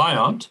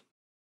holobiont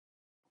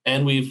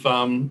and we've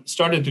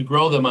started to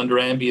grow them under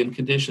ambient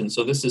conditions.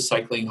 So this is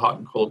cycling hot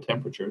and cold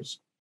temperatures.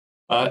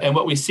 And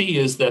what we see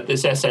is that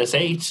this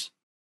SS08,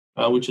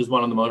 which is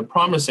one of the more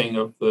promising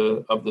of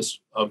the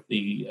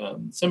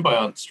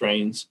symbiont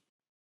strains,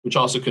 which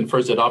also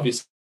confers it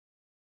obviously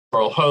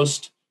coral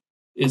host,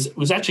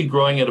 was actually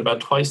growing at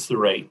about twice the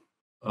rate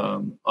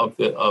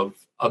of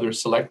other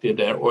selected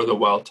or the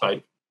wild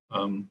type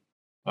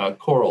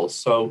corals.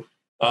 So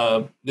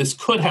this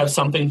could have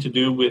something to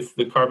do with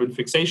the carbon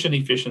fixation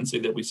efficiency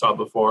that we saw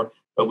before,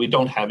 but we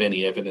don't have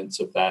any evidence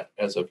of that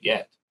as of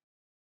yet.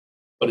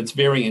 But it's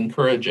very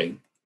encouraging.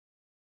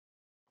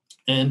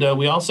 And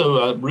we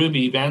also,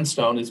 Ruby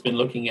Vanstone has been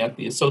looking at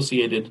the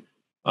associated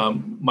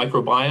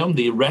microbiome,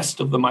 the rest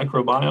of the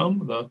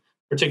microbiome,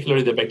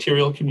 particularly the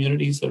bacterial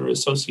communities that are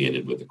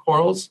associated with the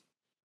corals.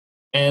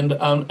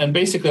 And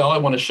basically all I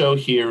want to show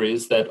here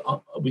is that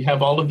we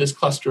have all of this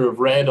cluster of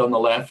red on the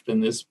left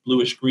and this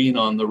bluish green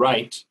on the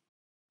right.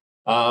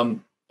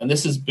 And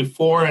this is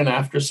before and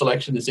after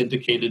selection is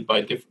indicated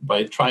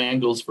by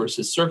triangles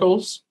versus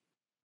circles.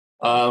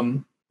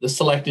 The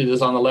selected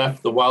is on the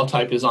left, the wild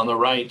type is on the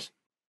right,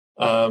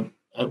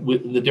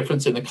 with the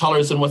difference in the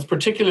colors. And what's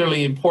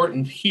particularly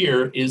important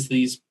here is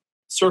these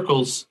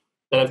circles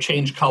that have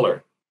changed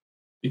color,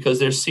 because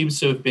there seems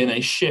to have been a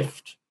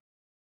shift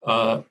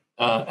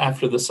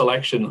after the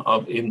selection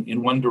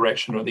in one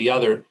direction or the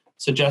other,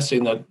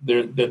 suggesting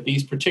that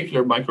these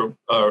particular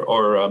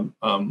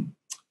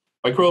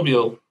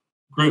microbial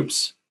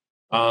groups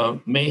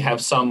may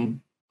have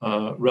some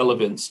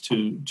relevance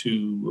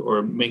to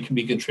or can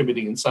be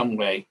contributing in some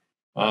way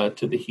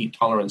to the heat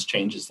tolerance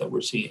changes that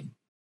we're seeing.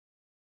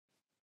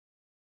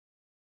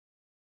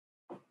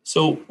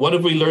 So what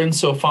have we learned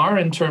so far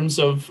in terms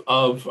of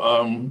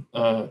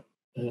the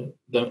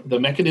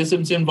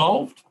mechanisms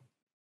involved?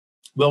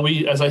 Well,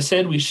 as I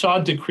said, we saw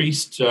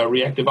decreased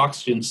reactive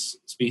oxygen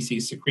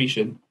species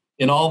secretion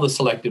in all the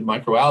selected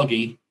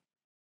microalgae,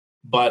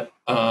 but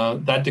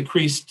that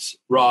decreased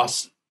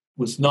ROS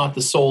was not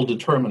the sole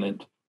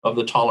determinant of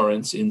the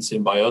tolerance in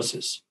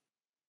symbiosis.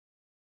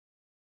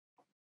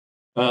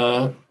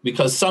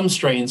 Because some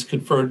strains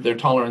conferred their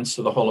tolerance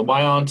to the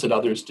holobiont and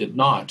others did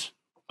not.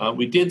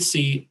 We did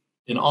see,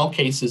 in all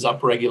cases,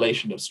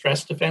 upregulation of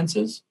stress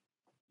defenses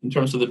in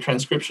terms of the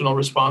transcriptional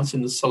response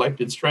in the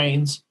selected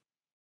strains.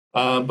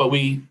 But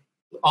we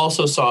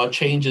also saw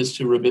changes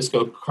to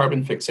rubisco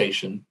carbon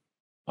fixation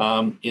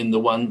in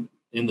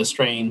the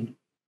strain,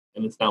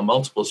 and it's now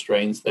multiple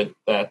strains that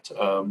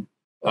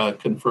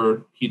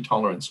confer heat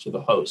tolerance to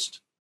the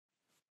host.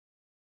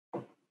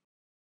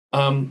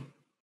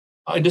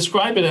 I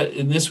describe it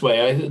in this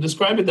way. I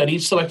describe it that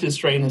each selected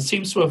strain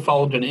seems to have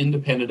followed an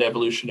independent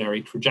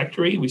evolutionary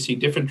trajectory. We see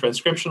different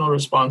transcriptional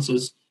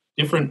responses,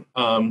 different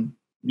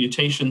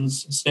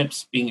mutations,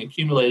 SNPs being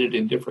accumulated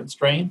in different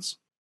strains.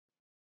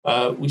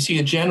 We see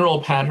a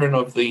general pattern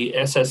of the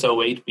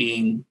SS08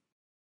 being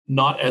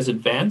not as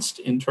advanced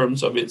in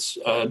terms of its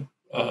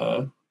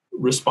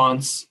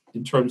response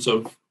in terms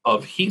of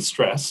heat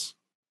stress,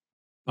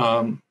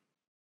 and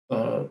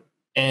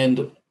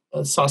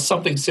saw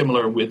something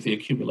similar with the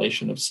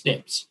accumulation of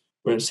SNPs,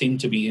 where it seemed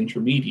to be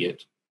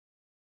intermediate.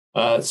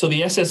 So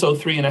the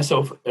SS03 and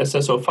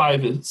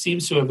SS05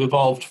 seems to have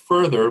evolved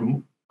further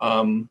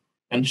and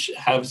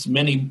has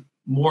many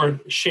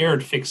more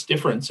shared fixed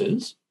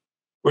differences,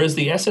 whereas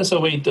the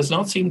SS08 does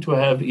not seem to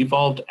have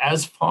evolved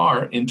as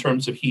far in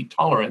terms of heat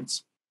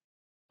tolerance,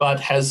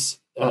 but has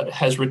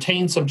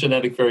retained some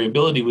genetic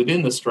variability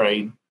within the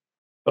strain,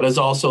 but has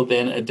also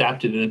then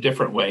adapted in a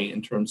different way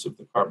in terms of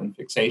the carbon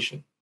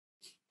fixation.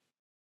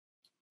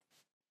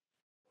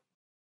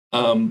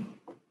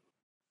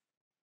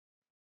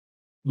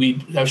 We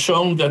have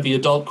shown that the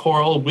adult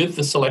coral with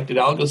the selected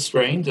algal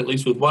strains, at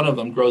least with one of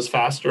them, grows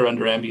faster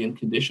under ambient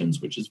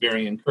conditions, which is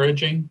very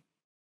encouraging.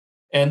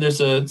 And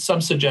there's some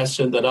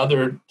suggestion that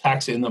other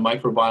taxa in the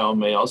microbiome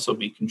may also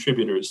be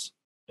contributors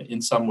in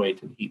some way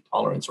to heat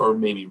tolerance, or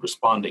maybe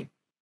responding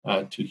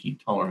to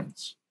heat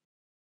tolerance.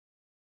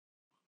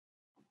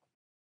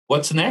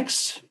 What's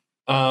next?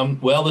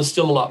 Well, there's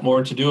still a lot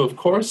more to do, of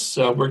course.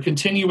 We're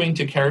continuing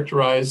to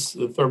characterize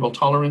the thermal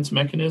tolerance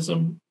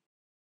mechanism.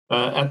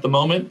 At the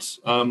moment,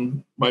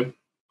 my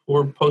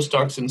poor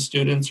postdocs and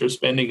students are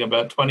spending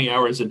about 20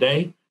 hours a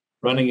day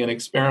running an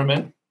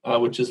experiment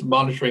which is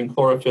monitoring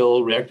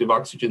chlorophyll, reactive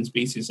oxygen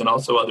species, and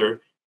also other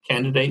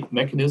candidate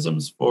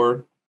mechanisms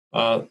for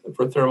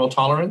thermal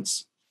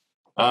tolerance.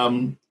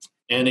 And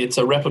it's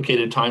a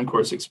replicated time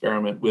course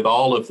experiment with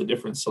all of the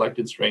different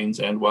selected strains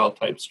and wild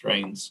type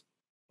strains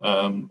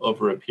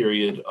over a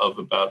period of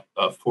about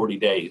 40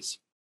 days.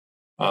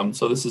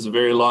 So this is a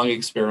very long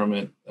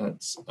experiment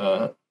that's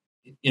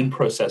in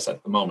process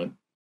at the moment.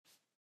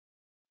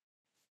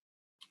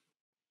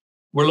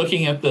 We're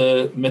looking at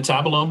the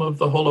metabolome of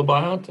the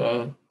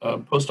holobiont.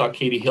 Postdoc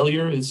Katie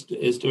Hillier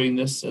is doing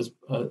this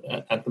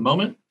at the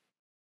moment.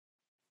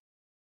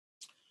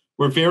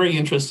 We're very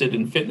interested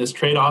in fitness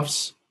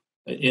trade-offs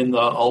in the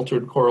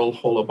altered coral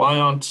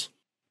holobiont.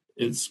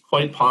 It's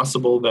quite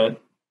possible that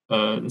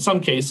in some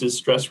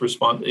cases,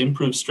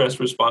 improved stress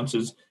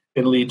responses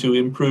can lead to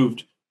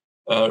improved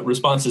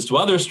responses to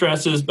other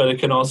stresses, but it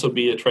can also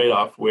be a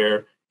trade-off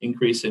where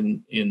increase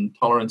in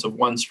tolerance of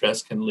one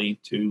stress can lead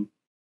to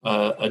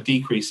a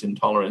decrease in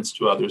tolerance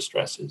to other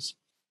stresses.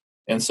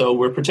 And so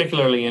we're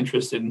particularly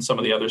interested in some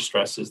of the other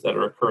stresses that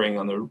are occurring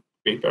on the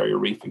Great Barrier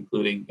Reef,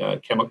 including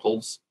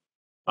chemicals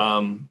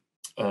and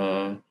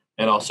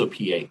also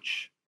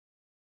pH.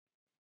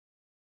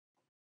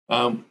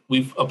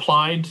 We've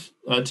applied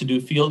to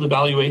do field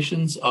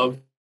evaluations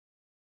of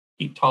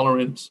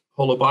heat-tolerant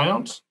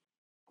holobiont.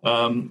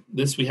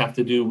 This we have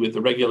to do with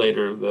the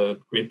regulator,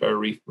 the Great Barrier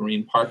Reef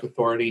Marine Park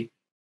Authority,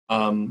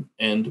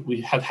 and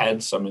we have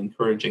had some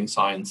encouraging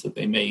signs that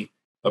they may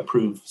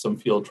approve some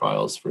field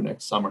trials for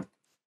next summer.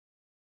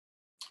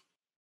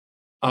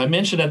 I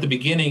mentioned at the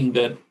beginning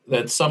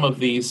that some of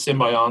these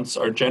symbionts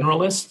are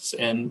generalists,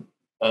 and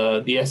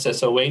the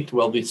SS08,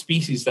 well, the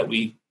species that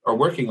we are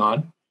working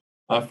on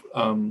of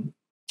the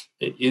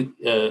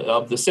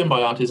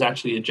symbiont is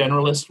actually a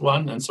generalist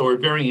one, and so we're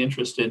very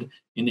interested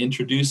in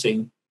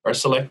introducing our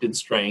selected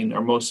strain,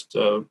 our most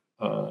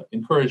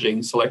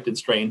encouraging selected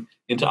strain,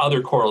 into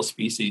other coral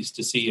species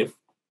to see if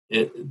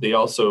they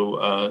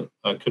also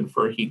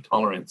confer heat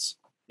tolerance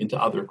into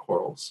other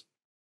corals.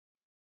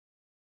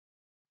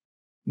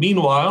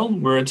 Meanwhile,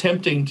 we're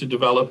attempting to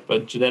develop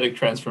genetic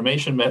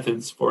transformation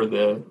methods for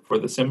the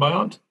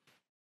symbiont.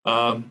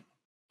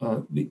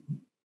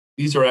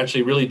 These are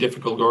actually really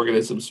difficult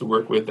organisms to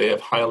work with. They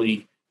have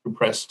highly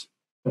compressed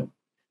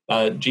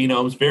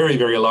genomes, very,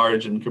 very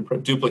large and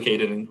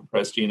duplicated and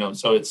compressed genomes.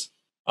 So it's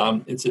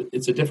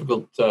a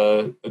difficult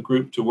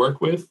group to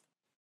work with.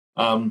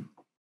 But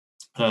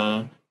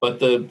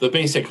the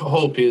basic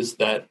hope is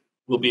that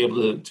we'll be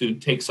able to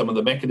take some of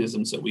the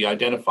mechanisms that we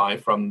identify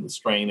from the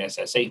strain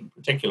SS8 in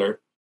particular,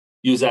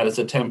 use that as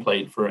a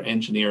template for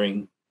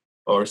engineering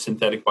or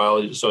synthetic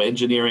biology. So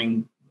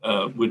engineering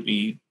would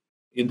be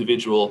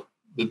individual.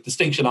 The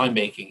distinction I'm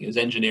making is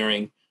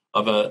engineering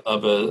we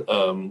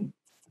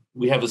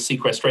have a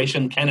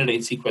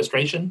candidate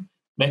sequestration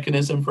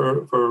mechanism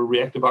for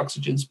reactive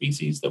oxygen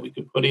species that we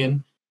could put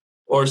in,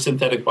 or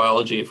synthetic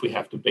biology if we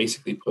have to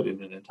basically put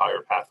in an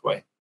entire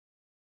pathway.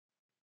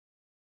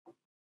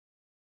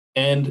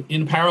 And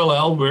in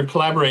parallel, we're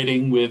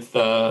collaborating with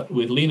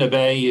Lena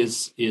Bay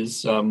is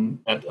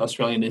at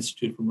Australian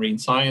Institute for Marine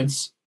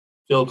Science.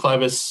 Phil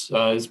Clevis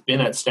has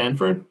been at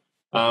Stanford,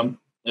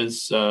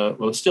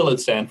 still at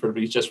Stanford,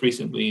 but he's just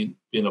recently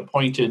been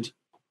appointed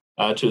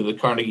to the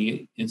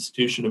Carnegie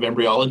Institution of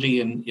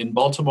Embryology in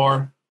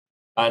Baltimore.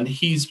 And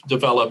he's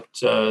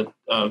developed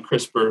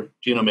CRISPR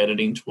genome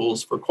editing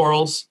tools for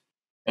corals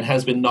and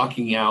has been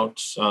knocking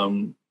out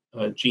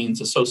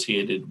genes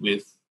associated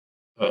with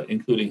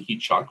including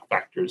heat shock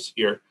factors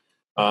here,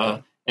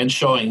 and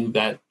showing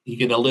that he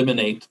can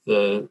eliminate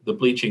the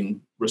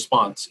bleaching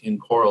response in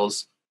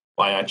corals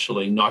by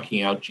actually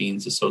knocking out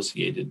genes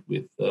associated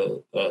with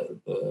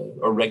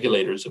or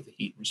regulators of the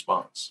heat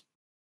response.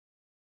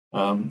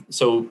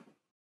 So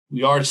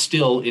we are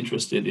still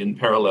interested in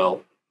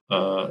parallel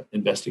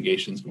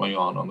investigations going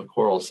on the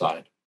coral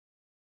side.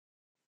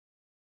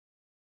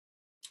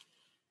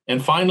 And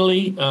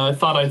finally, I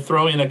thought I'd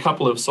throw in a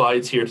couple of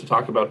slides here to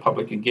talk about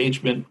public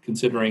engagement,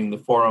 considering the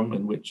forum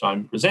in which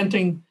I'm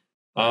presenting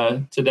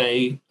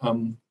today.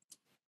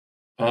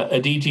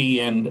 Aditi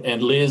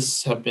and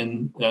Liz have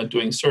been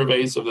doing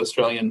surveys of the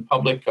Australian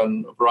public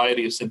on a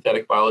variety of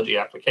synthetic biology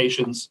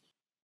applications.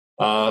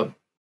 They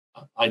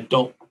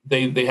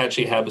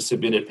actually have a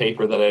submitted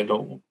paper that I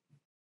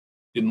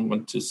didn't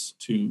want to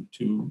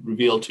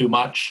reveal too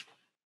much.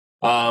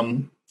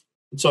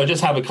 So I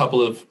just have a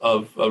couple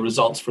of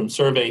results from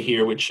survey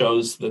here, which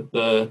shows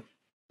that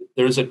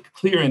there's a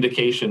clear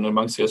indication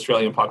amongst the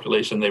Australian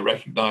population. They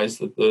recognize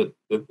that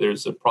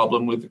there's a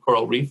problem with the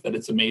coral reef, that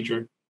it's a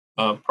major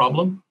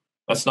problem.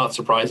 That's not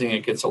surprising.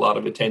 It gets a lot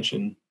of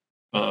attention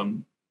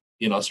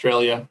in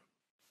Australia.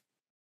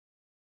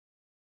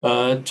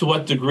 To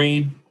what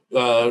degree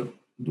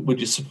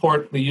would you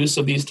support the use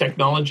of these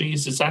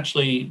technologies? It's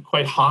actually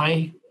quite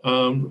high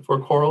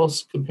for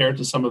corals compared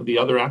to some of the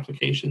other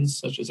applications,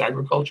 such as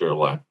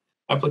agricultural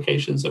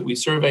applications that we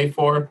survey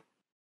for.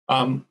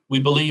 We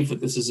believe that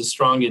this is a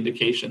strong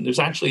indication. There's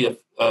actually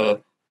a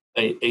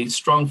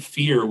strong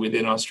fear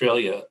within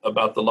Australia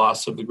about the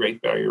loss of the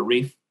Great Barrier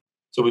Reef.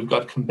 So we've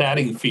got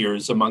combating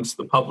fears amongst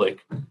the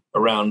public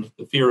around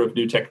the fear of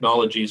new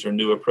technologies or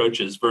new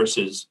approaches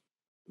versus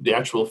the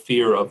actual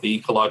fear of the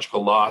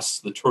ecological loss,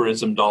 the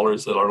tourism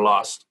dollars that are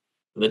lost,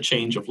 the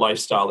change of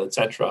lifestyle,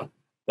 etc.,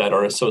 that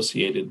are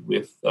associated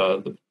with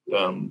the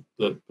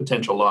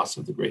potential loss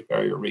of the Great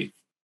Barrier Reef.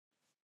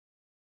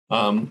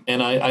 And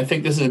I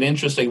think this is an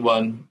interesting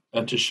one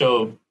to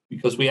show,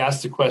 because we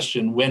asked the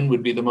question, when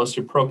would be the most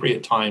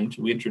appropriate time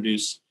to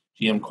introduce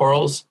GM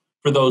corals?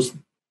 For those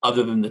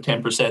other than the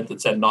 10%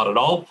 that said not at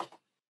all,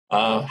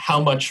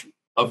 how much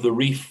of the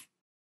reef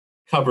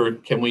cover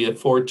can we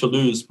afford to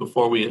lose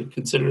before we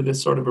consider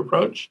this sort of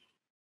approach?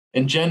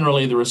 And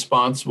generally the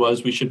response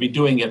was we should be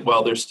doing it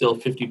while there's still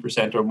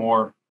 50% or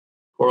more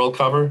coral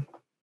cover,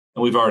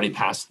 and we've already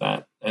passed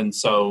that. And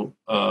so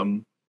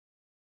I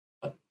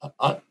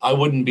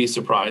wouldn't be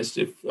surprised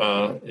if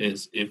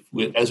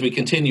as we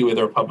continue with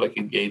our public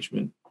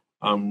engagement,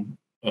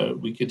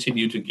 we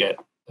continue to get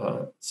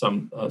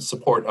some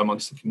support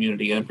amongst the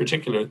community, and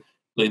particularly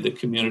the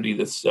community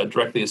that's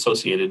directly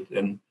associated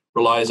and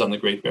relies on the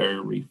Great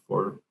Barrier Reef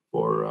for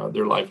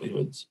their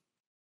livelihoods.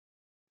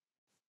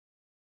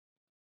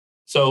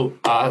 So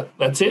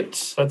that's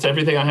it. That's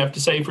everything I have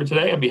to say for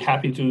today. I'd be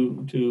happy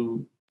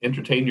to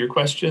entertain your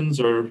questions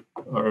or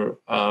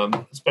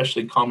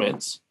especially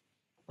comments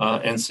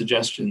and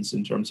suggestions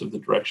in terms of the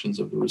directions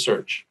of the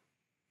research.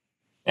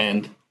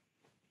 And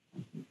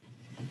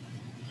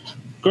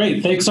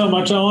great, thanks so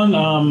much, Owen.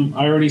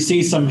 I already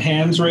see some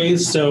hands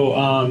raised, so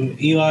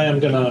Eli, I'm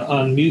going to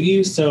unmute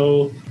you,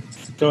 so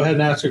go ahead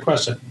and ask your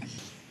question.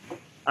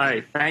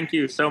 Hi, thank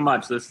you so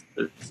much. This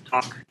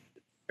talk is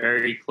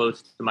very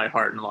close to my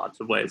heart in lots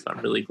of ways. I'm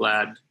really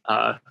glad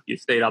you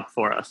stayed up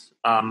for us.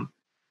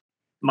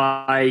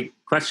 My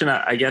question,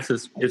 I guess,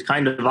 is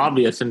kind of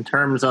obvious in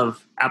terms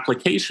of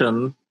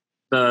application.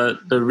 The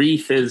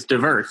reef is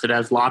diverse. It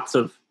has lots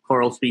of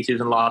coral species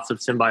and lots of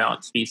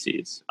symbiont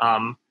species.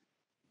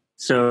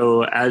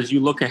 So as you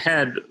look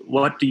ahead,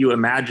 what do you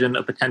imagine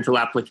a potential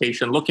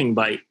application looking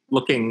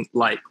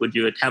like? Would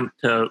you attempt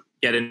to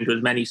get into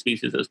as many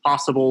species as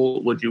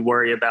possible? Would you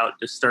worry about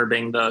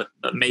disturbing the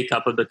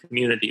makeup of the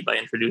community by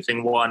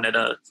introducing one at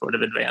a sort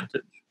of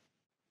advantage?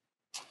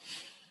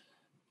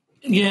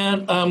 Yeah,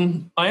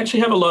 I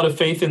actually have a lot of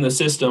faith in the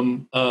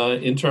system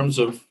in terms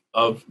of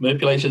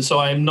manipulation. So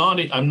I'm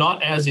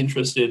not as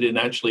interested in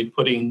actually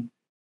putting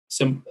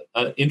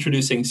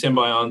introducing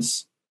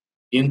symbionts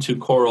into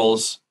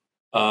corals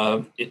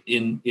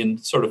in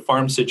sort of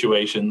farm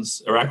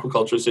situations or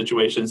aquaculture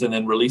situations and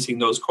then releasing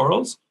those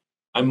corals.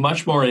 I'm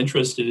much more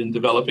interested in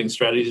developing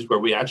strategies where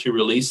we actually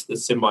release the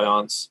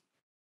symbionts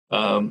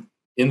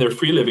in their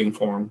free living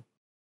form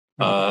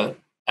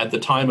at the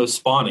time of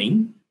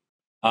spawning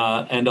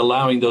and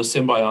allowing those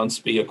symbionts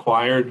to be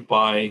acquired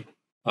by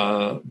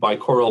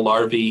coral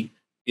larvae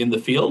in the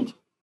field.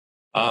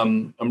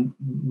 I'm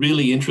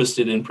really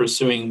interested in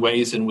pursuing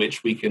ways in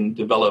which we can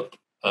develop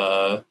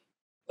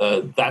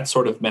that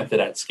sort of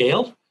method at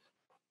scale.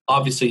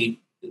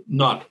 Obviously,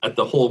 not at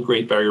the whole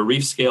Great Barrier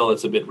Reef scale.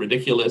 It's a bit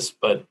ridiculous,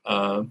 but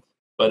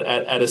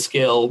at a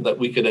scale that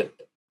we could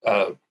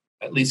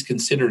at least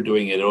consider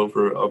doing it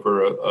over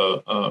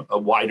a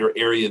wider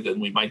area than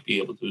we might be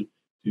able to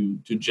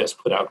just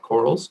put out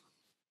corals.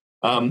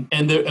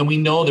 And we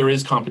know there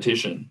is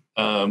competition.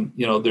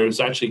 There's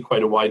actually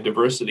quite a wide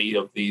diversity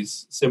of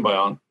these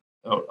symbiont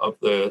of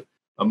the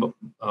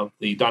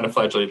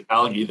dinoflagellate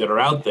algae that are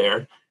out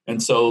there,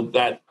 and so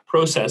that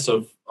process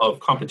of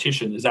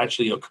competition is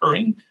actually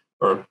occurring,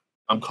 or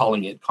I'm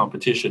calling it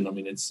competition. I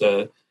mean, it's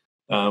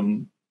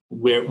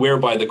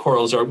whereby the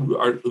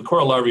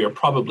coral larvae are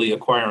probably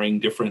acquiring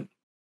different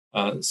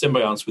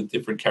symbionts with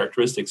different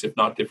characteristics, if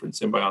not different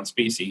symbiont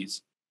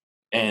species.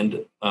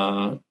 And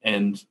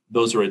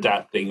those are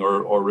adapting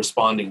or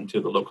responding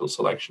to the local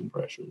selection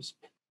pressures.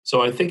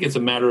 So I think it's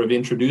a matter of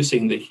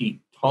introducing the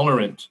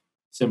heat-tolerant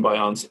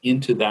symbionts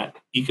into that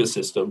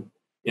ecosystem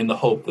in the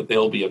hope that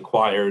they'll be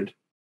acquired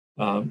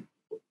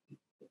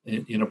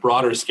in a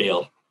broader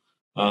scale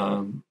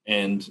and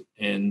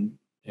can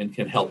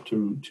help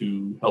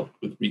to help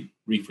with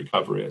reef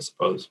recovery, I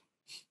suppose.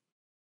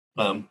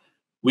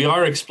 We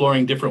are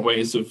exploring different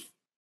ways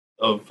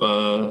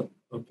of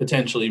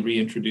potentially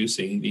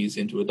reintroducing these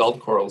into adult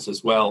corals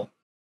as well.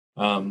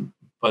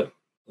 But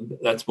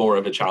that's more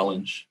of a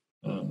challenge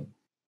and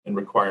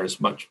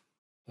requires much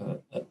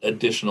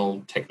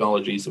additional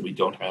technologies that we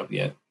don't have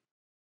yet.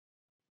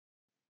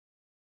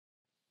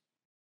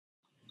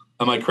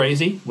 Am I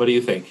crazy? What do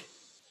you think?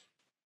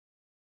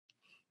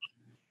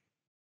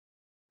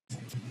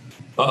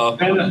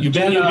 Uh-oh. You've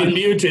been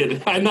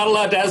muted. I'm not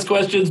allowed to ask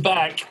questions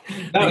back.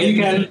 No,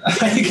 you can.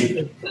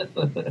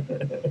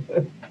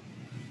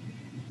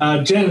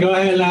 Jen, go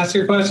ahead and ask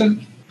your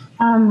question.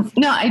 No,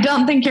 I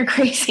don't think you're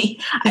crazy.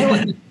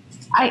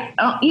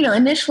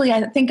 Initially,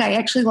 I think I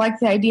actually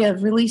like the idea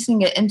of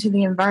releasing it into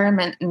the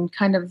environment and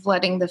kind of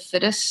letting the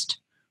fittest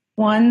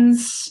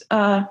ones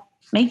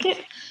make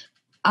it.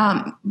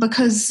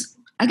 Because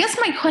I guess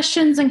my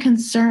questions and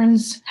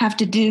concerns have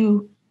to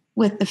do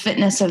with the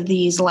fitness of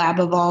these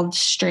lab-evolved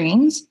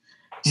strains.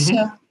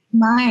 So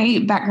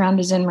my background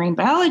is in marine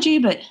biology,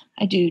 but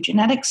I do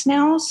genetics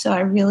now. So I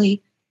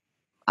really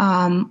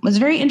was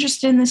very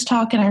interested in this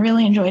talk, and I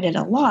really enjoyed it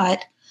a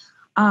lot.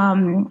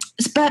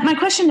 But my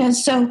question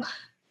is, so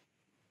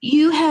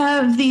you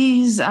have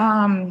these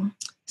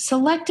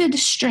selected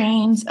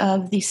strains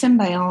of the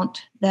symbiont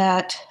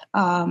that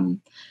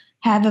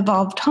have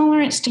evolved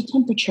tolerance to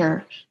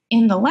temperature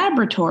in the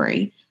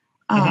laboratory.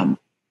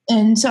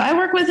 And so I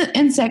work with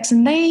insects,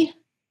 and they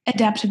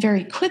adapt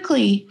very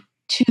quickly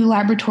to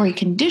laboratory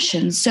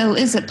conditions. So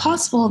is it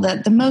possible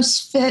that the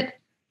most fit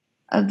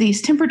of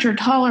these temperature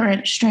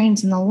tolerant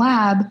strains in the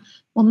lab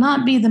will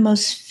not be the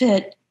most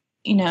fit,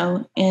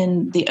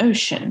 in the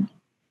ocean?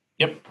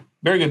 Yep.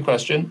 Very good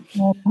question.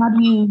 Well, how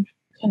do you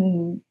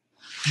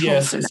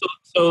Yes.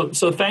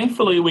 So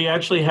thankfully, we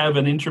actually have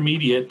an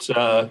intermediate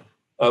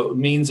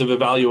means of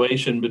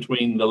evaluation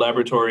between the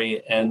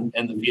laboratory and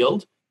the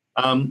field.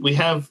 We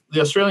have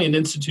the Australian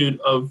Institute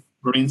of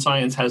Marine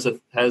Science has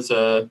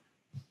a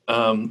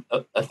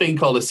thing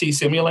called a sea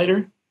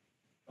simulator,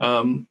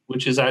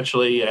 which is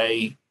actually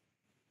a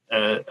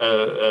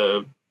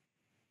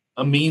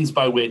means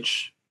by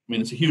which,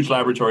 it's a huge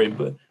laboratory,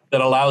 but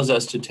that allows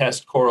us to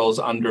test corals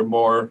under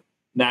more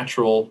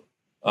natural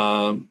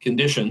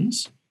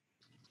conditions,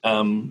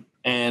 and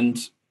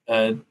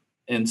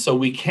so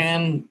we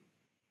can,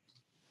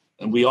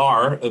 and we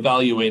are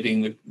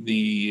evaluating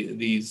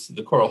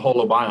the coral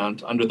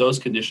holobiont under those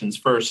conditions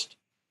first.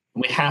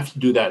 And we have to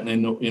do that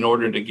in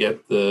order to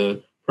get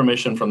the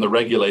permission from the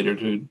regulator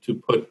to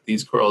put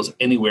these corals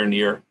anywhere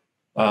near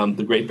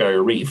the Great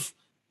Barrier Reef.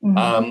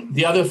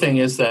 The other thing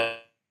is that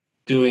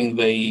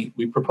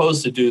we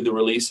propose to do the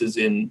releases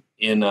in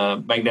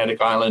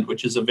Magnetic Island,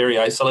 which is a very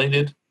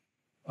isolated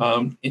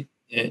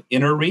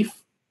inner reef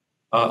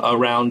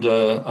around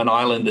an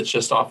island that's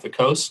just off the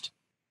coast,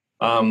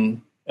 to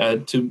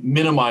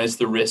minimize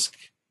the risk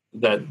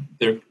that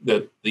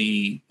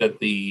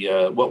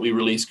what we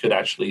release could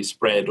actually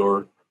spread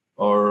or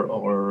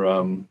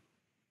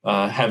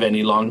have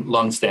any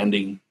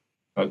long-standing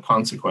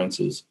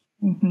consequences.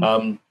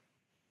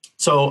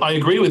 So I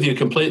agree with you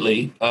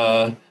completely,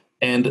 and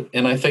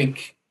I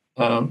think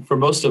for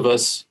most of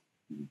us,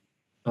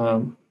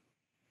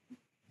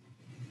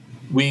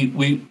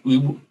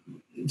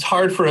 it's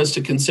hard for us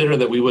to consider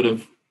that we would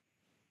have.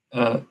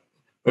 It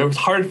was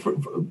hard for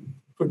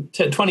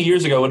 20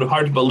 years ago. It would have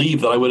hard to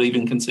believe that I would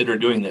even consider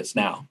doing this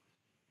now.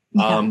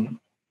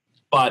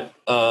 But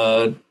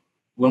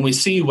when we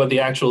see what the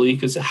actual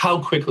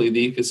how quickly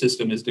the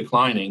ecosystem is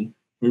declining,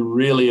 we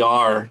really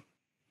are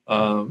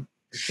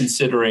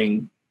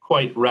considering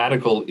quite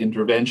radical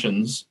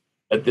interventions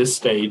at this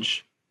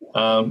stage,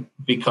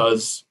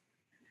 because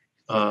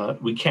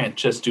we can't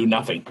just do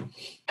nothing.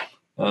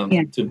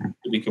 To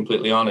be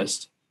completely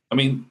honest,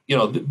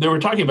 they were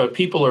talking about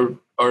people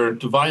are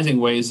devising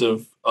ways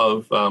of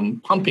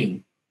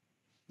pumping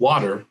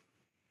water,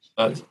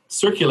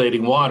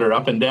 circulating water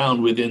up and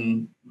down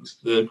within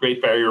the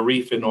Great Barrier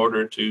Reef in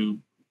order to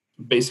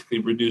basically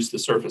reduce the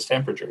surface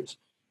temperatures.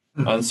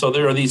 And so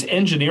there are these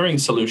engineering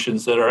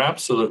solutions that are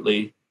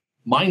absolutely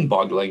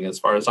mind-boggling as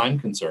far as I'm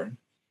concerned.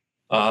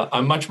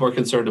 I'm much more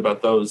concerned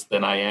about those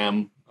than I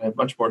have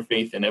much more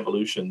faith in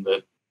evolution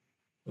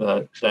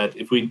that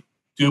if we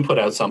do put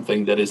out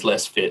something that is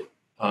less fit,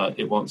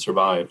 it won't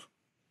survive.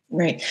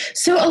 Right.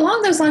 So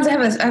along those lines, I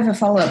have a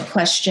follow-up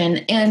question.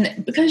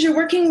 And because you're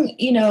working,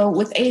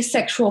 with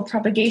asexual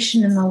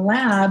propagation in the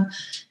lab,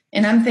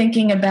 and I'm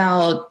thinking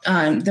about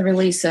the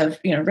release of,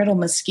 riddle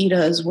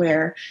mosquitoes,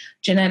 where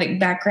genetic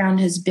background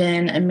has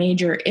been a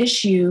major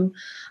issue.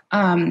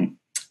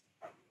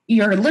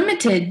 You're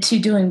limited to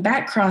doing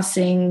back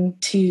crossing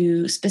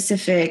to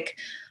specific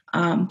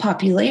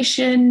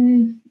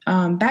population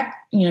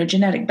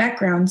genetic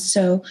backgrounds.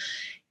 So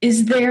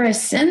is there a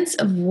sense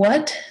of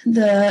what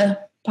the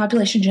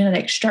population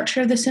genetic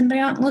structure of the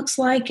symbiont looks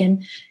like?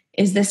 And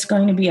is this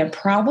going to be a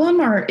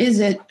problem, or is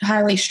it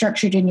highly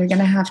structured and you're going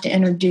to have to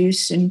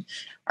introduce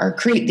or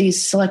create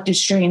these selected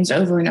strains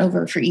over and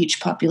over for each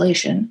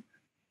population?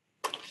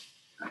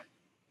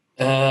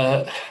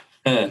 Very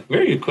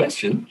good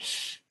question.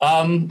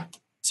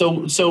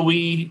 So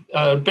we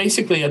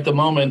basically at the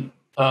moment,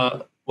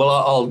 these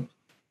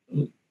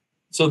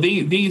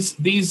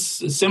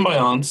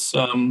symbionts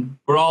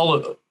were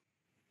all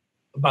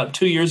about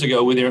 2 years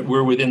ago.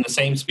 We're within the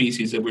same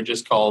species that were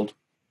just called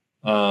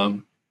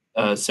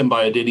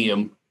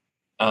Symbiodinium,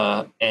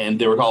 and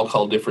they were all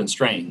called different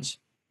strains.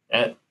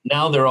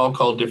 Now they're all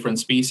called different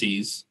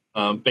species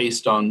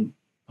based on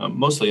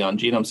mostly on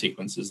genome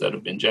sequences that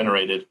have been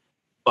generated.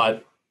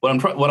 But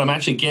what I'm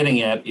actually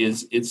getting at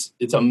is it's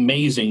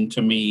amazing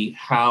to me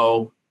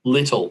how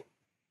little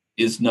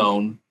is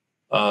known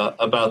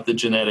about the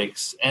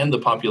genetics and the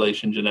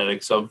population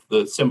genetics of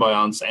the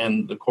symbionts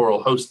and the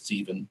coral hosts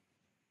even.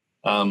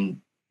 The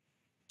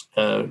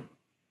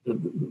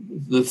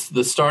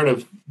start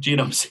of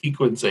genome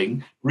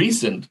sequencing,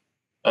 recent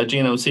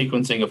genome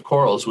sequencing of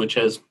corals, which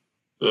has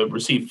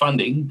received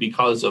funding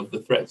because of the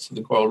threats to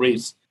the coral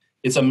reefs.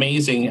 It's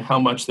amazing how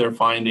much they're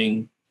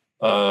finding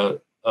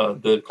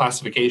the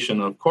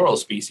classification of coral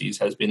species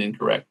has been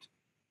incorrect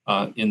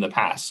in the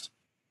past,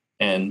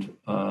 and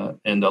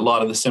a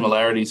lot of the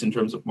similarities in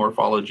terms of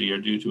morphology are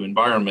due to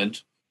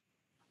environment,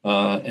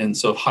 and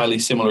so highly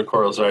similar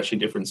corals are actually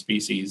different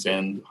species,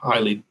 and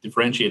highly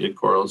differentiated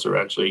corals are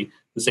actually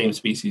the same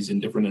species in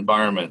different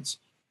environments,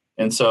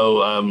 and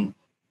so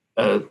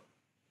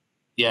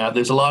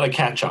there's a lot of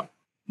catch up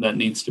that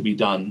needs to be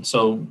done.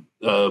 So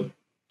the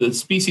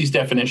species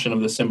definition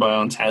of the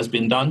symbionts has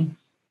been done,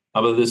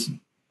 but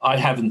I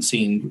haven't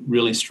seen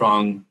really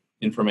strong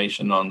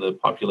information on the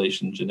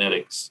population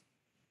genetics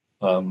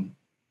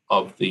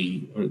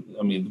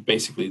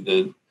basically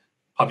the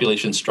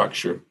population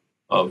structure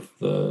of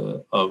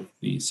the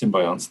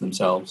symbionts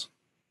themselves.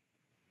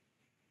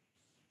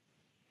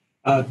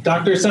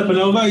 Dr.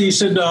 Stepanova, you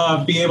should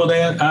be able to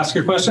ask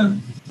your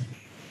question.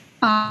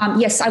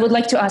 Yes, I would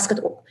like to ask it.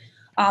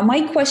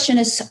 My question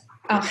has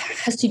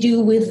to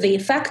do with the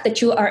fact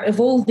that you are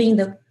evolving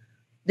the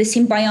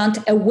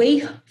symbiont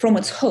away from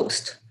its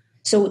host.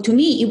 So to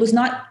me, it was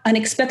not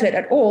unexpected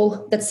at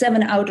all that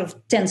 7 out of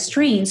 10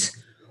 strains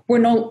were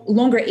no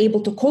longer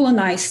able to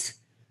colonize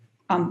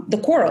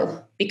the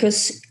coral,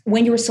 because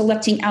when you were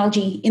selecting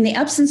algae in the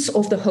absence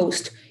of the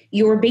host,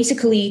 you were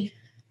basically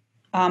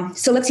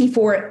selecting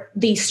for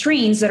the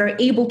strains that are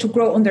able to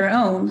grow on their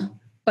own,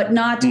 but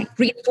not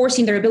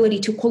reinforcing their ability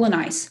to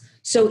colonize.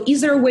 So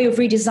is there a way of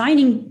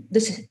redesigning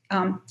this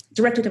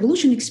directed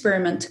evolution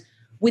experiment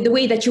with the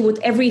way that you would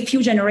every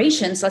few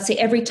generations, let's say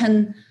every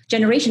 10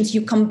 generations,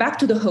 you come back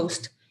to the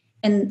host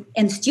and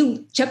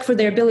still check for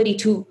their ability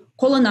to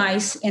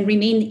colonize and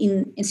remain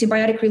in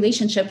symbiotic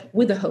relationship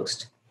with the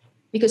host?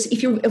 Because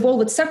if you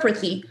evolve it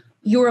separately,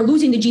 you're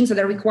losing the genes that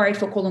are required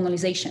for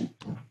colonization.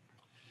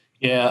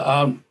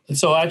 Yeah.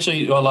 So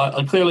actually,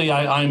 clearly,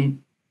 I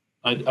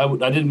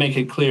didn't make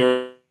it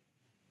clear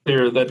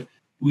that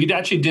we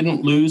actually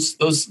didn't lose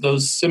those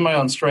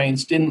symbiont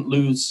strains didn't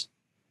lose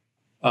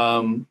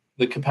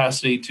the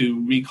capacity to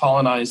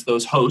recolonize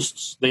those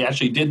hosts. They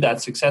actually did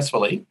that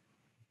successfully.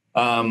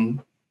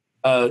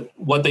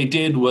 What they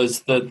did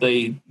was that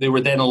they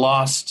were then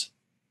lost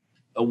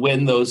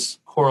when those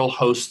coral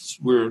hosts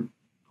were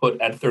put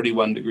at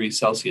 31 degrees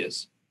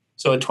Celsius.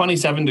 So at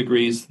 27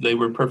 degrees, they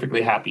were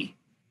perfectly happy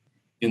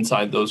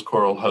inside those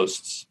coral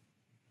hosts.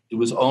 It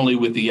was only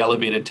with the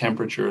elevated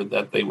temperature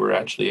that they were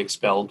actually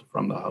expelled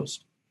from the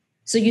host.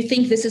 So you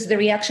think this is the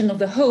reaction of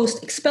the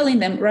host expelling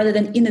them rather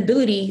than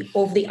inability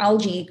of the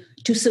algae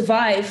to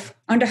survive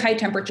under high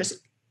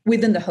temperatures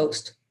within the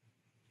host?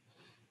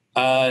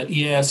 So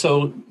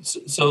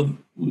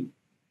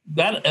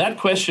that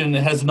question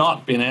has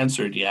not been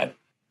answered yet.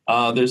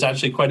 There's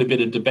actually quite a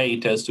bit of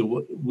debate as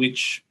to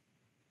which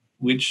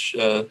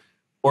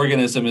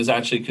organism is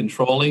actually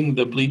controlling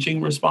the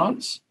bleaching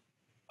response.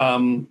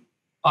 From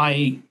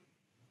my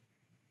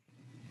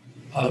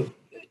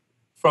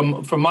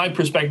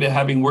perspective,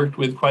 having worked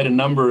with quite a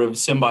number of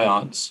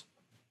symbionts,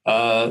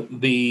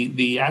 the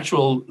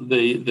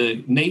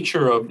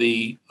nature of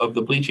the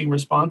bleaching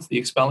response, the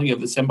expelling of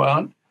the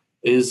symbiont,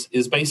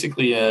 is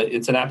basically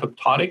it's an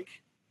apoptotic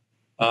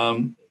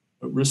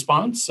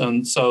response,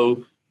 and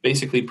so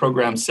basically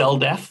programs cell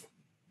death,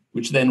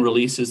 which then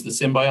releases the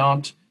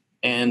symbiont,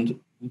 and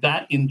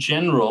that in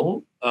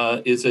general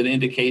is an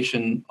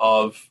indication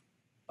of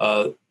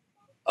that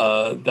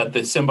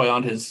the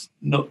symbiont is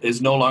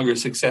no longer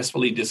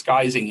successfully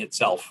disguising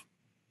itself.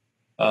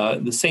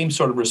 The same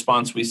sort of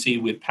response we see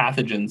with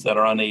pathogens that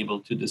are unable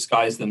to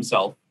disguise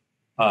themselves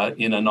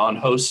in a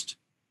non-host,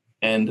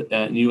 and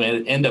you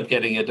end up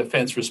getting a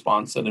defense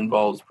response that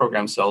involves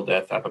programmed cell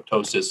death,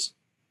 apoptosis,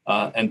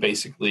 and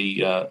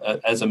basically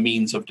as a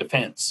means of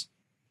defense.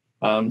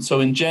 So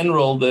in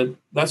general,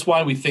 that's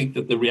why we think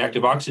that the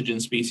reactive oxygen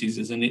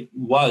species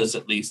was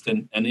at least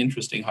an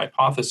interesting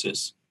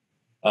hypothesis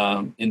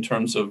in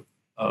terms of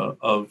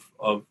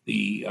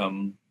the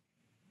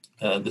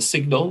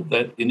signal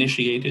that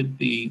initiated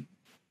the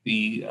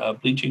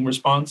bleaching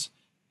response,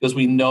 because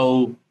we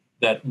know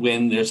that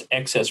when there's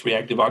excess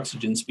reactive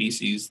oxygen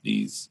species,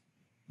 the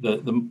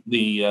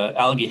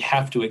algae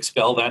have to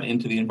expel that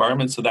into the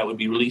environment, so that would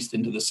be released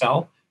into the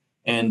cell.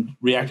 And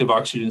reactive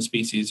oxygen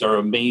species are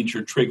a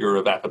major trigger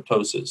of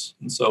apoptosis.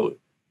 And so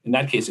in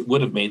that case, it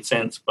would have made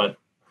sense, but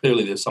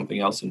clearly there's something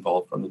else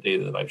involved from the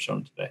data that I've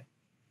shown today.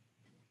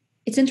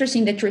 It's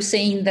interesting that you're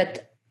saying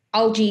that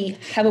algae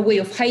have a way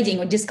of hiding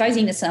or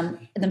disguising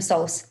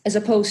themselves, as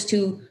opposed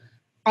to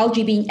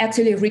algae being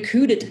actively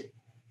recruited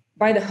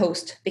by the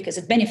host because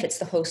it benefits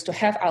the host to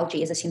have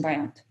algae as a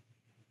symbiont.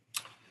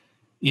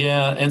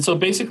 Yeah, and so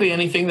basically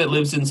anything that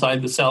lives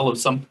inside the cell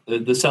of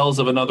the cells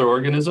of another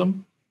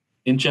organism,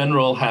 in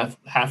general,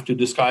 have to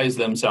disguise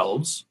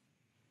themselves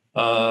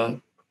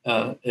in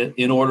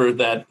order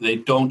that they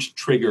don't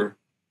trigger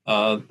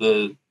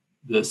the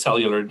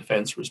cellular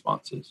defense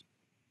responses.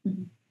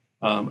 Mm-hmm.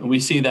 And we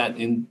see that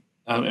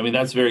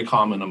that's very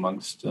common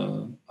amongst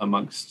intercellular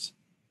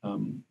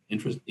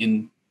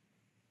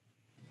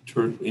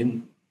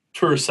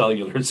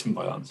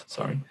symbionts.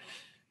 Sorry,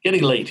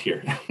 getting late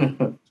here.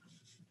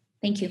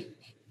 Thank you.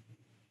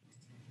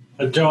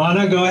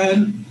 Joanna, go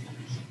ahead.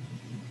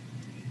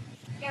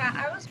 Yeah,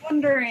 I was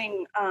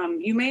wondering,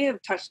 you may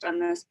have touched on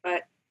this,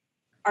 but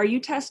are you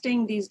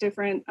testing these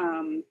different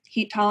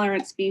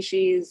heat-tolerant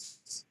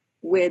species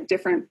with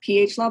different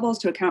pH levels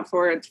to account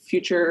for its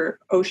future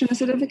ocean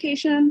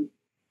acidification?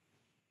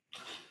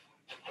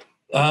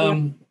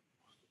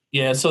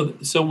 Yeah,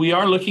 so we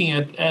are looking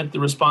at the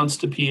response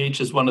to pH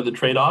as one of the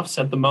trade-offs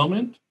at the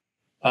moment.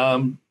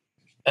 About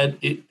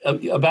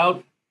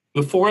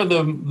before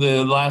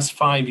the last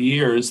 5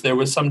 years, there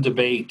was some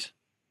debate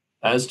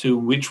as to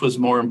which was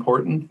more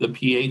important, the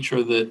pH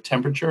or the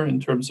temperature,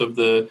 in terms of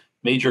the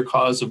major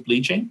cause of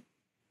bleaching,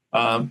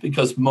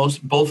 because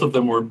both of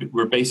them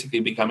were basically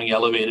becoming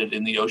elevated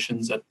in the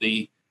oceans at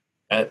the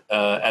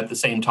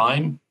same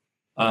time,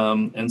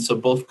 and so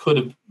both could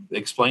have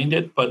explained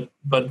it, but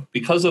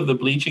because of the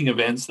bleaching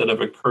events that have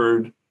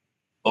occurred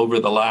over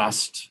the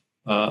last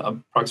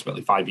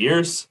approximately 5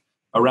 years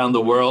around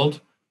the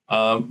world,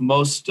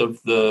 most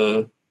of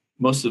the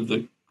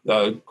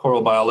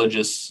coral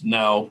biologists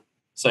now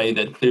say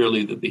that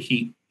clearly that the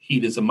heat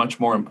is a much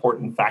more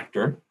important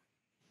factor,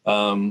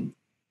 and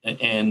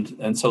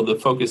so the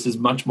focus is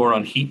much more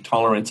on heat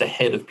tolerance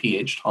ahead of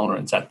pH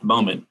tolerance at the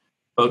moment.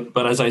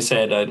 But as I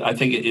said, I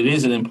think it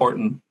is an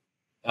important.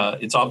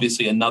 It's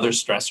obviously another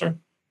stressor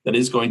that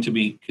is going to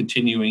be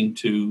continuing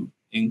to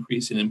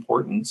increase in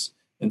importance,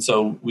 and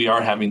so we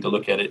are having to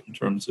look at it in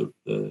terms of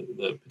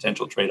the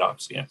potential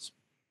trade-offs. Yes.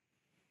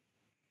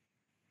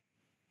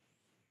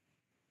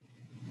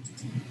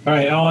 All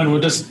right, Owen,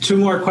 we'll just 2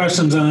 more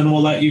questions and then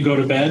we'll let you go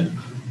to bed.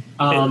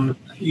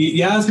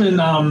 Yasmin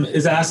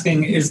is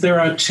asking, is there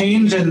a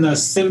change in the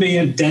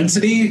symbiont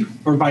density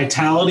or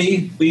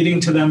vitality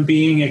leading to them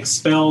being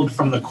expelled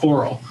from the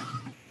coral?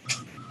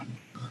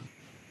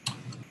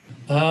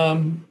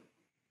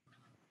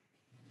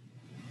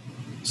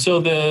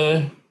 So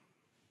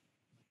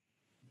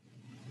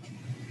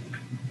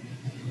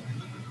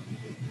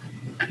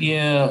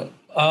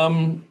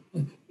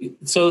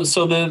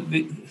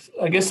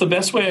I guess the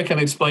best way I can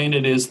explain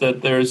it is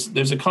that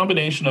there's a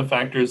combination of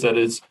factors that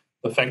is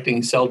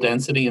affecting cell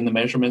density in the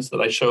measurements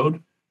that I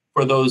showed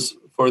for those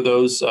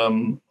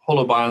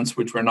holobionts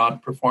which were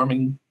not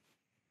performing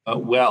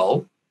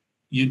well.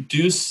 You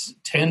do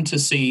tend to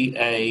see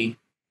an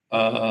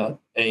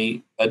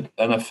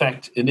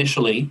effect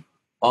initially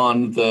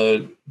on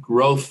the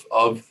growth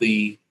of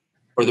the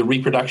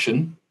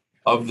reproduction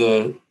of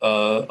the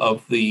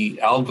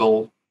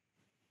algal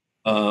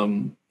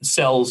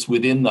cells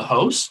within the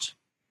host,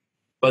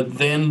 but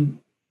then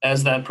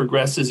as that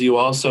progresses, you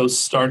also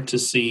start to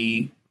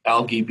see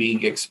algae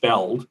being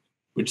expelled,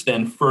 which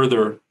then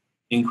further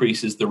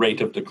increases the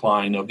rate of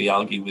decline of the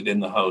algae within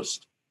the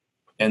host.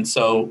 And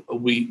so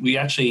we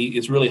actually,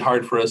 it's really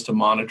hard for us to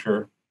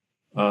monitor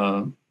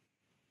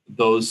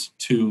those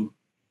two.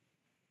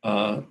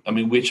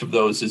 Which of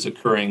those is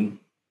occurring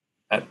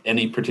at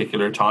any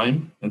particular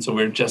time. And so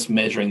we're just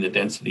measuring the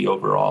density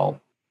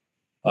overall.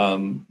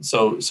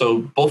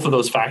 So both of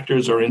those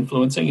factors are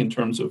influencing in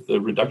terms of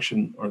the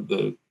reduction or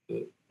the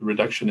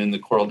reduction in the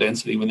coral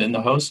density within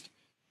the host.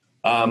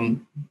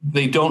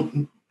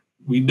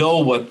 We know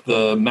what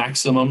the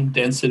maximum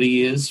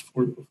density is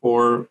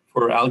for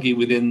algae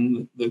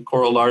within the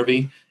coral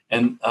larvae,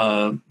 and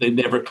they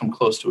never come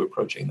close to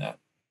approaching that.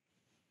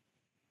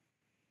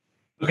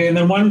 Okay, and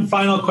then one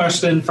final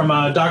question from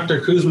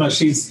Dr. Kuzma.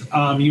 She's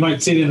you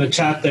might see it in the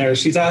chat there.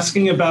 She's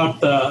asking about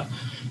the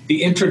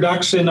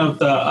introduction of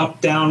the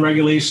up-down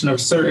regulation of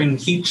certain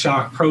heat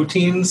shock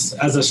proteins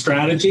as a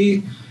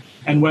strategy,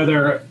 and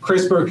whether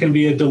CRISPR can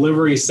be a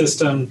delivery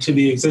system to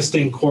the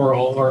existing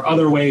coral or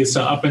other ways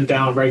to up and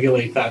down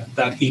regulate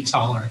that heat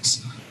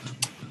tolerance.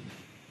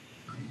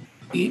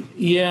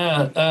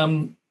 Yeah,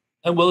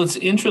 well, it's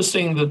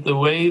interesting that the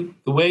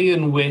way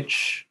in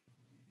which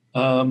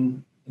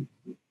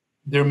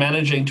they're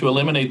managing to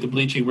eliminate the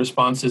bleaching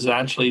response is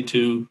actually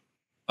to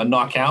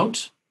knock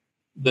out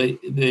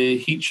the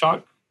heat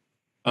shock,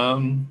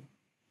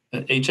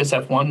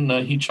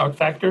 HSF1 heat shock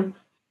factor.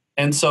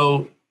 And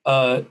so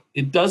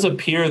it does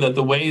appear that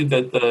the way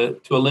that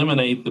to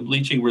eliminate the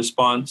bleaching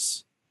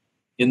response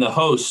in the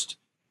host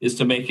is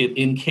to make it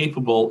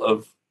incapable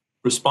of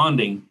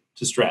responding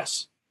to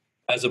stress,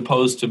 as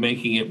opposed to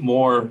making it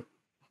more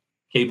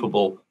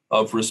capable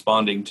of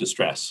responding to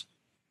stress.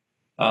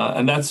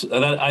 And that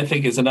I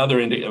think is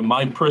another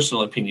my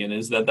personal opinion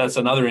is that that's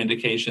another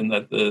indication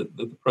that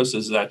the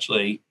process is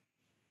actually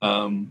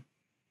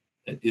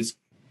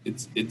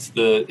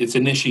it's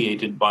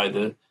initiated by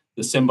the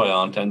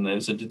symbiont, and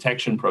there's a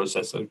detection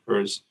process that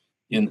occurs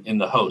in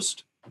the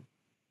host.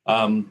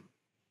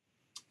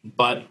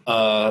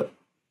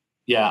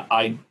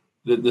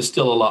 There's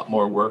still a lot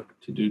more work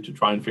to do to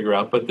try and figure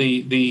out. But but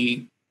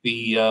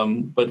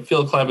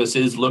Phil Clevis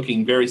is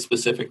looking very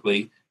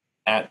specifically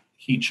at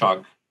heat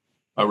shock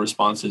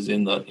responses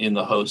in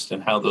the host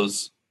and how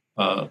those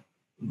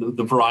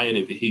the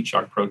variety of heat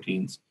shock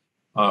proteins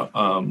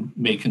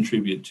may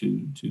contribute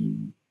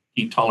to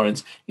heat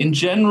tolerance. In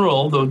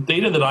general, the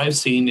data that I've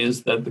seen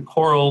is that the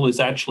coral is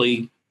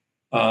actually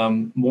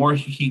more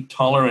heat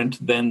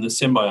tolerant than the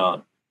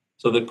symbiont.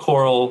 So the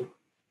coral,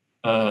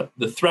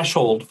 the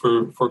threshold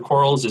for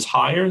corals is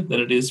higher than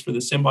it is for the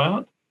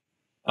symbiont.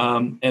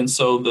 And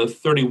so the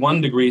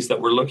 31 degrees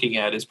that we're looking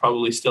at is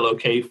probably still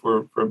okay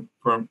for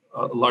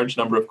a large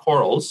number of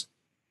corals,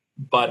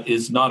 but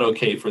is not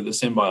okay for the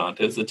symbiont.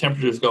 As the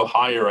temperatures go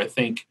higher, I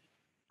think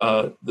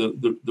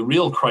the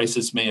real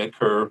crisis may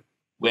occur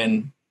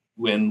when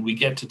we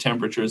get to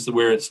temperatures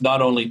where it's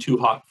not only too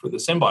hot for the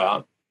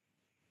symbiont,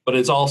 but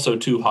it's also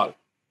too hot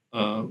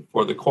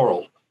for the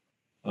coral.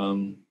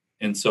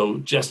 And so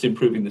just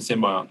improving the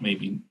symbiont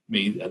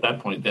may at that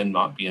point then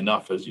not be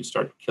enough as you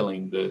start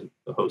killing the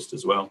host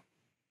as well.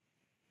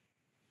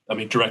 I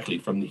mean, directly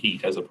from the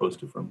heat as opposed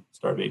to from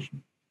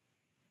starvation.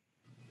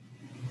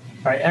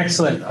 All right,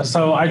 excellent.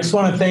 So I just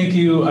want to thank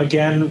you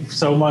again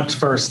so much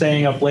for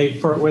staying up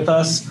late with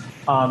us.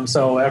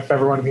 So if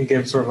everyone can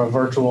give sort of a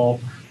virtual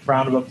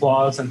round of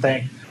applause and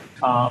thank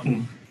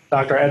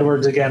Dr.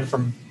 Edwards again for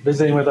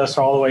visiting with us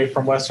all the way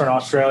from Western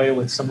Australia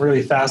with some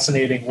really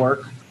fascinating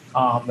work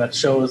that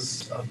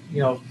shows,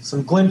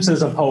 some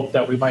glimpses of hope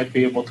that we might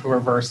be able to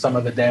reverse some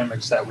of the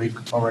damage that we've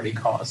already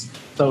caused.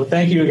 So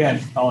thank you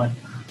again, Owen.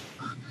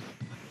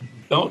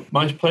 No,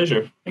 my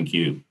pleasure. Thank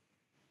you.